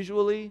it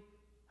usually?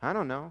 I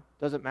don't know.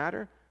 Does it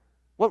matter?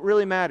 What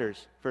really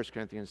matters? 1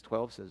 Corinthians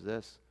 12 says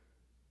this.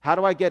 How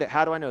do I get it?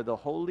 How do I know? The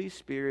Holy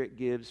Spirit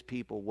gives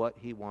people what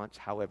he wants,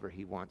 however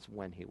he wants,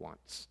 when he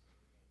wants.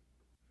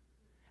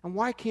 And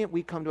why can't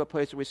we come to a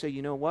place where we say,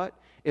 you know what?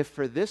 If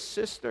for this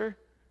sister,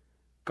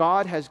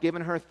 God has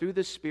given her through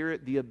the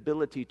Spirit the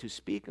ability to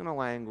speak in a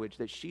language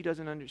that she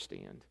doesn't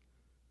understand,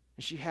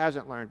 and she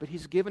hasn't learned, but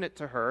he's given it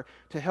to her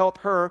to help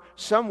her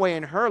some way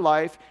in her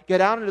life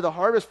get out into the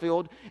harvest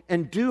field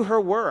and do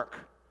her work.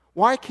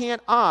 Why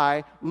can't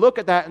I look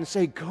at that and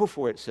say, go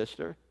for it,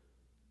 sister?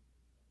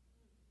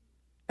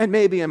 And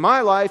maybe in my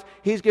life,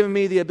 he's given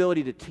me the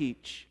ability to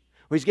teach.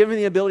 He's given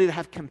me the ability to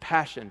have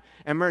compassion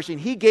and mercy.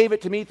 And he gave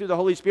it to me through the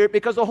Holy Spirit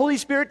because the Holy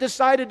Spirit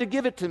decided to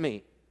give it to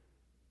me.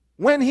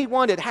 When he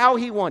wanted, how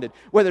he wanted.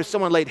 Whether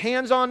someone laid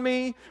hands on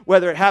me,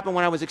 whether it happened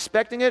when I was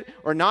expecting it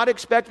or not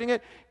expecting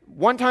it.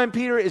 One time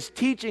Peter is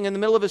teaching in the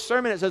middle of his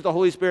sermon. It says the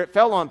Holy Spirit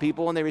fell on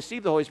people and they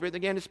received the Holy Spirit. They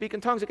began to speak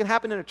in tongues. It can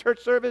happen in a church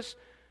service.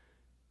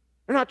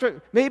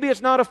 Maybe it's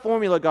not a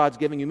formula God's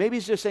giving you. Maybe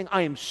he's just saying,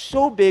 I am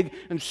so big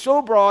and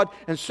so broad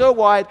and so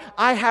wide.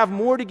 I have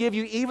more to give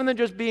you even than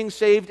just being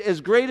saved.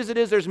 As great as it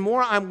is, there's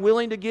more I'm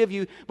willing to give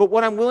you. But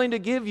what I'm willing to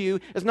give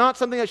you is not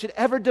something that should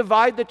ever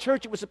divide the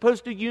church. It was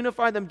supposed to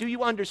unify them. Do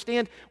you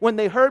understand? When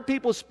they heard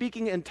people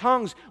speaking in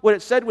tongues, what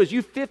it said was,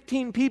 you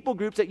 15 people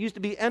groups that used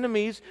to be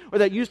enemies or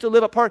that used to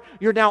live apart,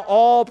 you're now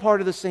all part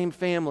of the same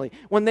family.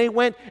 When they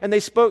went and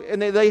they spoke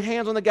and they laid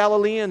hands on the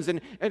Galileans and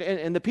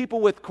the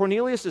people with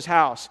Cornelius'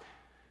 house,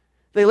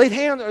 they laid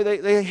hands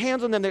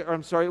on them. It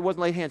wasn't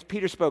laid hands.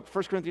 Peter spoke.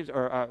 1 Corinthians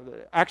or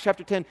Acts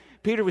chapter 10.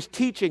 Peter was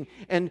teaching,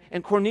 and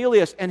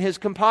Cornelius and his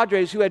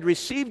compadres who had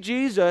received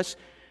Jesus,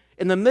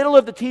 in the middle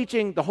of the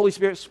teaching, the Holy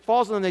Spirit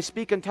falls on them. They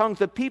speak in tongues.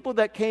 The people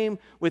that came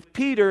with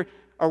Peter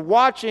are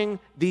watching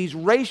these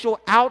racial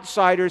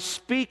outsiders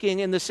speaking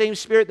in the same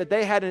spirit that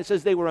they had, and it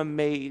says they were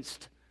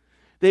amazed.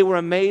 They were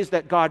amazed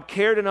that God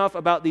cared enough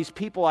about these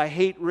people I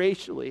hate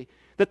racially,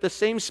 that the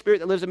same Spirit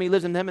that lives in me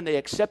lives in them, and they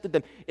accepted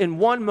them. In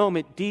one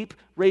moment, deep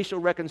racial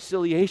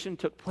reconciliation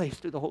took place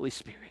through the Holy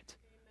Spirit.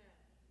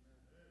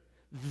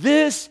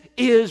 This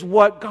is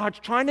what God's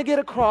trying to get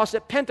across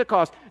at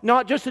Pentecost,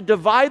 not just to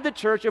divide the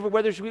church over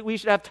whether we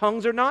should have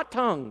tongues or not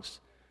tongues.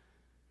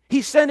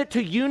 He sent it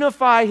to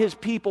unify his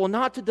people,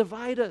 not to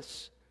divide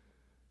us.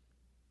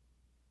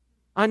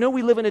 I know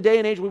we live in a day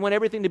and age where we want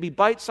everything to be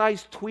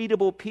bite-sized,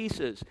 tweetable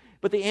pieces.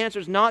 But the answer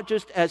is not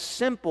just as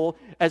simple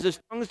as is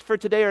tongues for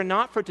today or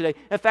not for today.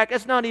 In fact,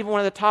 that's not even one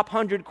of the top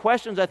 100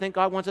 questions I think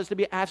God wants us to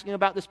be asking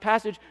about this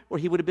passage, where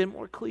he would have been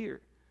more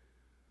clear.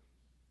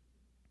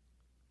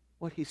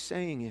 What he's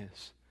saying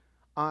is,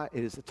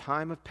 it is the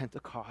time of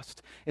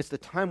Pentecost. It's the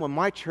time when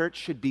my church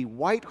should be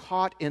white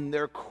hot in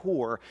their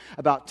core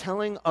about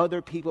telling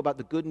other people about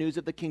the good news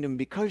of the kingdom.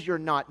 Because you're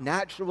not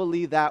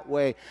naturally that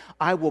way,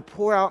 I will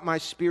pour out my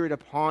Spirit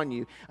upon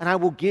you, and I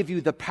will give you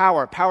the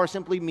power. Power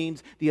simply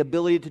means the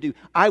ability to do.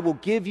 I will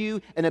give you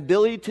an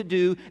ability to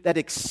do that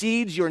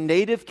exceeds your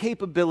native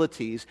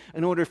capabilities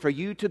in order for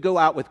you to go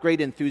out with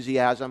great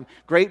enthusiasm,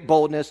 great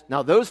boldness.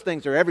 Now, those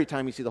things are every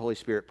time you see the Holy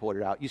Spirit poured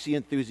it out. You see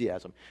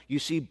enthusiasm. You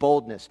see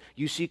boldness.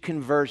 You see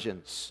conversions.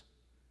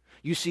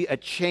 You see a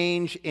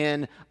change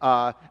in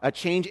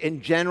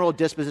general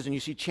disposition. You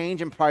see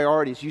change in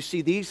priorities. You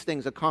see these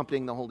things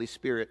accompanying the Holy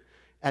Spirit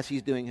as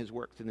he's doing his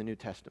work through the New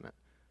Testament.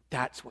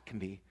 That's what can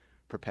be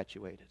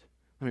perpetuated.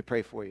 Let me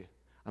pray for you.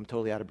 I'm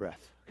totally out of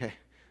breath. Okay,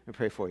 let me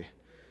pray for you.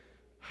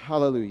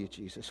 Hallelujah,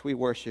 Jesus. We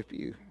worship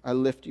you. I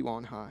lift you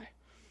on high.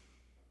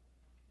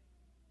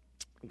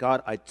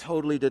 God, I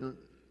totally didn't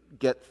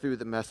get through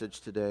the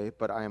message today,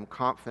 but I am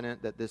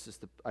confident that this is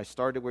I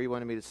started where you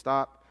wanted me to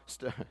stop,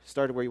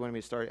 started where you wanted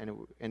me to start,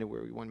 and ended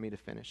where you wanted me to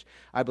finish.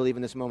 I believe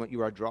in this moment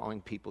you are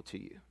drawing people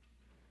to you.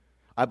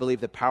 I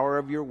believe the power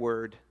of your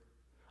word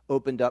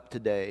opened up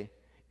today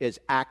is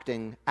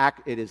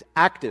it is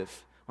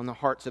active on the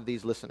hearts of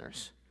these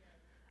listeners.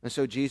 And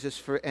so, Jesus,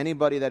 for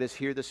anybody that is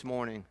here this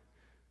morning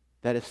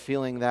that is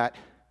feeling that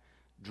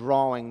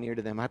drawing near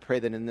to them, I pray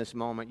that in this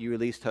moment you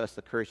release to us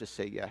the courage to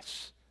say,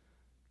 yes,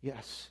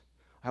 yes,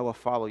 I will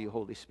follow you,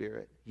 Holy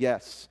Spirit.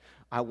 Yes,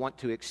 I want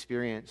to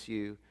experience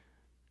you.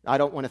 I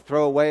don't want to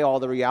throw away all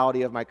the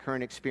reality of my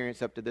current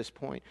experience up to this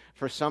point.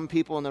 For some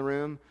people in the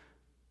room,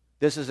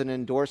 this is an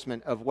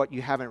endorsement of what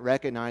you haven't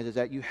recognized, is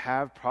that you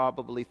have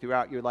probably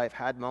throughout your life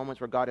had moments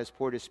where God has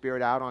poured His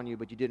Spirit out on you,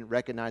 but you didn't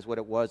recognize what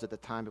it was at the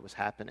time it was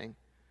happening.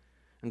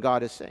 And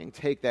God is saying,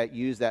 take that,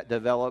 use that,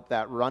 develop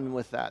that, run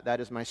with that. That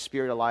is my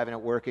Spirit alive and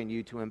at work in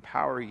you to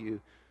empower you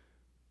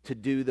to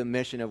do the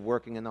mission of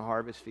working in the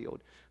harvest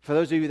field. For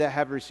those of you that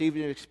have received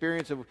an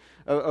experience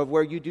of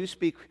where you do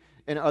speak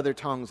in other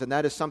tongues, and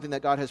that is something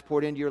that God has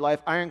poured into your life,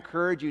 I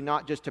encourage you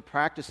not just to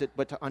practice it,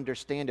 but to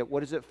understand it.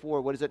 What is it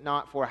for? What is it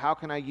not for? How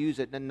can I use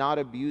it and not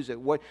abuse it?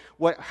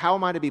 How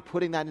am I to be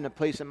putting that in a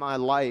place in my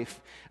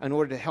life in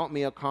order to help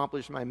me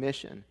accomplish my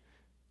mission?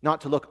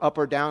 Not to look up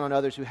or down on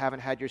others who haven't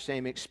had your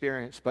same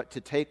experience, but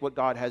to take what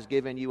God has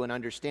given you and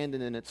understand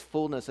it in its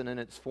fullness and in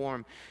its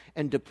form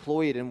and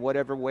deploy it in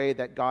whatever way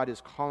that God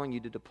is calling you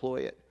to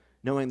deploy it,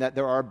 knowing that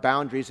there are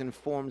boundaries and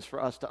forms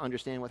for us to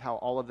understand with how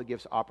all of the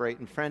gifts operate.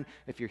 And friend,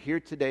 if you're here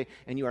today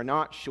and you are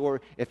not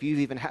sure if you've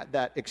even had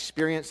that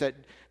experience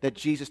that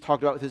Jesus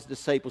talked about with His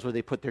disciples where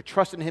they put their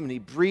trust in Him and He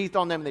breathed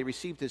on them and they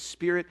received His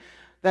Spirit,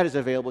 that is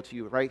available to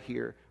you right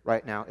here,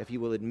 right now. If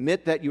you will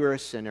admit that you are a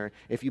sinner,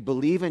 if you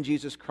believe in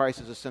Jesus Christ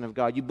as the Son of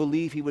God, you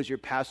believe He was your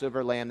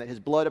Passover lamb, that His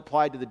blood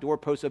applied to the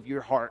doorposts of your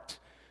heart,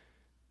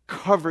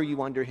 cover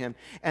you under Him,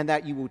 and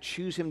that you will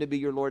choose Him to be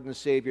your Lord and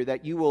Savior,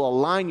 that you will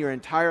align your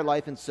entire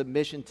life in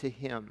submission to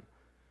Him.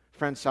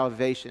 Friend,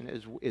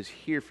 salvation is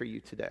here for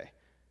you today.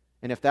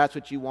 And if that's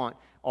what you want,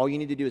 all you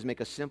need to do is make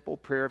a simple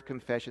prayer of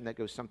confession that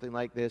goes something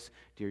like this: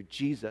 Dear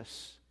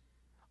Jesus,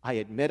 I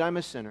admit I'm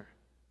a sinner,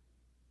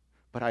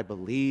 but I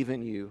believe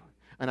in you,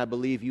 and I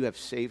believe you have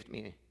saved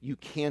me. You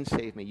can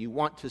save me. You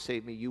want to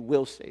save me. You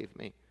will save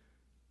me.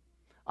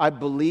 I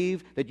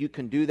believe that you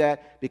can do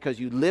that because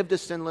you lived a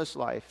sinless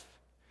life.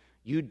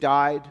 You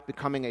died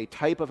becoming a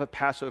type of a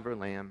Passover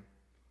lamb.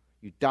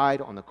 You died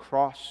on the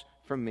cross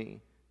for me.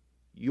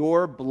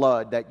 Your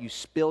blood that you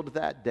spilled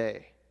that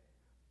day,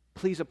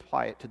 please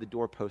apply it to the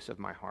doorposts of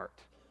my heart.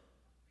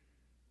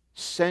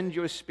 Send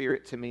your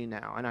Spirit to me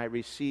now, and I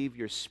receive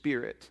your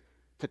Spirit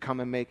to come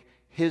and make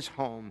His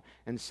home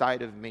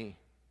inside of me.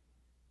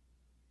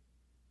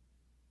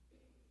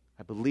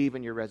 I believe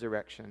in your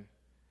resurrection,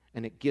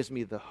 and it gives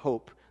me the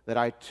hope that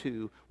I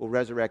too will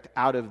resurrect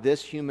out of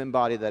this human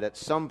body that at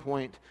some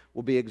point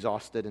will be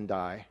exhausted and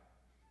die.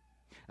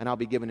 And I'll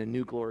be given a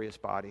new glorious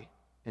body,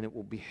 and it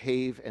will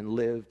behave and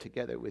live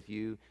together with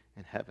you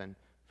in heaven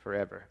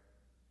forever.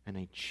 And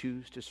I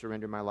choose to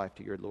surrender my life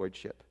to your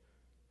lordship.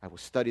 I will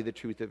study the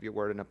truth of your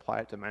word and apply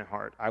it to my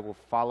heart. I will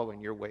follow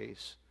in your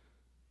ways.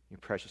 In your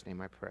precious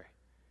name I pray.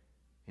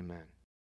 Amen.